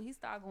much trouble. He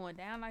started going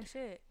down like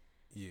shit.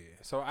 Yeah.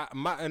 So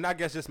I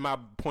guess just my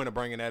point of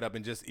bringing that up,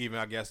 and just even,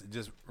 I guess,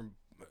 just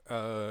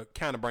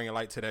kind of bringing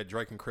light to that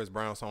Drake and Chris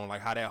Brown song,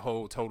 like how that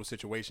whole total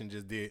situation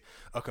just did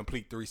a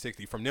complete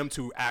 360 from them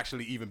two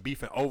actually even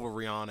beefing over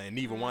Rihanna, and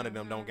neither one of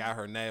them don't got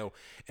her nailed,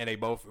 and they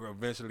both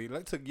eventually,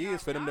 like, took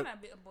years for them to.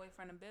 Rihanna a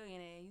boyfriend, a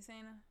billionaire. You seen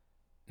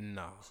her?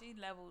 No. She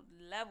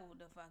leveled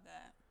the fuck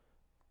up.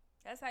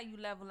 That's how you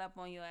level up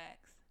on your ex.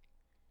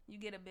 You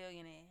get a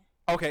billionaire.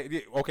 Okay.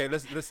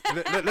 Let's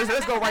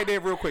go right there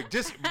real quick.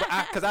 Just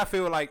because I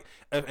feel like,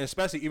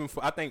 especially even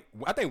for I think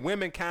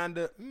women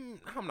kinda.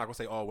 I'm not gonna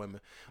say all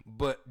women,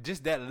 but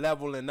just that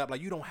leveling up.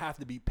 Like, you don't have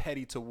to be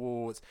petty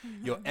towards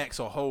your ex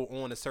or hold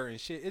on to certain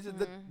shit. It's just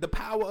the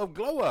power of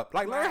glow up.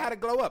 Like, learn how to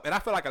glow up. And I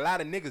feel like a lot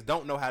of niggas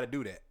don't know how to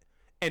do that.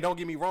 And don't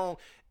get me wrong,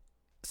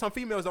 some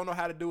females don't know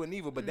how to do it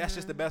neither, but that's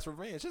just the best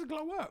revenge. Just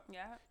glow up.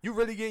 Yeah. You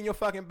really get in your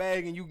fucking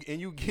bag and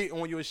you get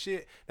on your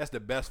shit. That's the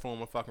best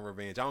form of fucking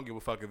revenge. I don't give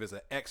a fuck if it's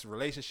an ex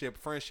relationship,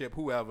 friendship,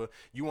 whoever.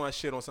 You want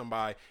shit on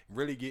somebody,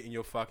 really get in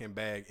your fucking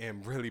bag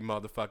and really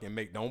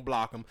motherfucking don't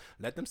block them.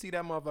 Let them see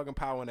that motherfucking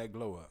power and that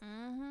glow up.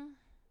 Mm-hmm.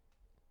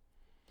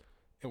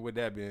 And with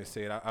that being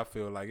said, I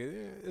feel like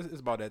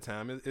it's about that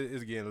time.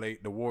 It's getting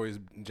late. The Warriors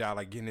job,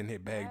 like, getting in their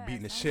bag,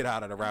 beating the shit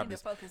out of the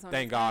Raptors.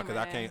 Thank God, because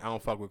I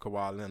don't fuck with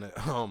Kawhi Leonard.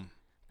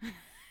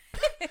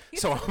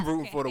 So I'm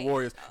rooting for the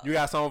Warriors. You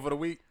got something for the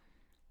week?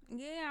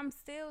 Yeah, I'm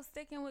still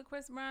sticking with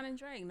Chris Brown and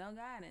Drake. No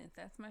guidance.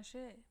 That's my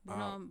shit. Been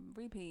on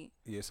repeat.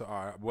 Yeah, so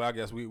all right. Well, I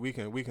guess we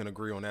can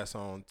agree on that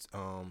song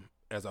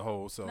as a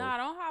whole. So nah,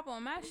 don't hop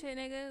on my shit,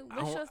 nigga.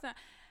 What's your song?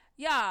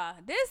 Y'all,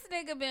 this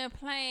nigga been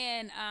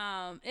playing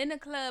In the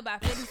Club by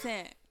 50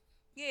 Cent.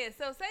 Yeah,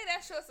 so say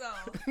that's your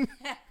song.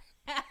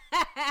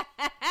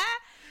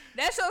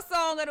 That's your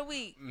song of the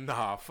week.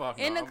 Nah, fuck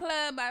In the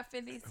Club by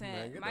 50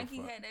 Cent. Mikey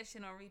had that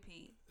shit on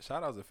repeat.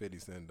 Shout out to 50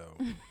 Cent, though.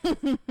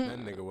 That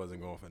nigga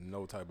wasn't going for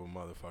no type of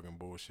motherfucking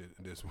bullshit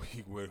this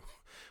week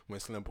when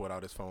Slim put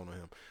out his phone on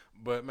him.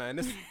 But, man,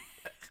 this...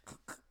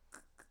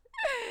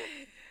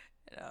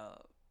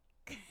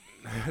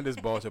 This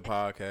Vulture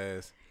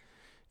Podcast.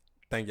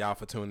 Thank y'all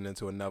for tuning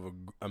into another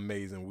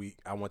amazing week.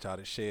 I want y'all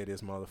to share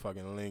this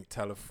motherfucking link.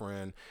 Tell a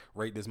friend.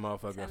 Rate this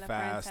motherfucker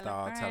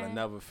 5-star. Tell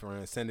another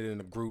friend. Send it in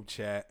the group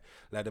chat.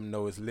 Let them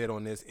know it's lit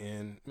on this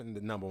end.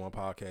 The number one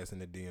podcast in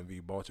the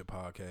DMV, Vulture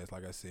Podcast.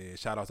 Like I said,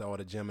 shout out to all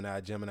the Gemini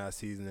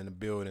season in the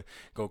building.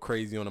 Go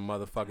crazy on the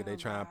motherfucker. They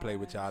try and play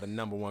with y'all. The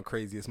number one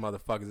craziest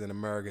motherfuckers in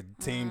America.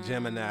 Team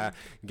Gemini.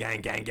 Gang,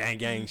 gang, gang,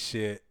 gang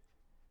shit.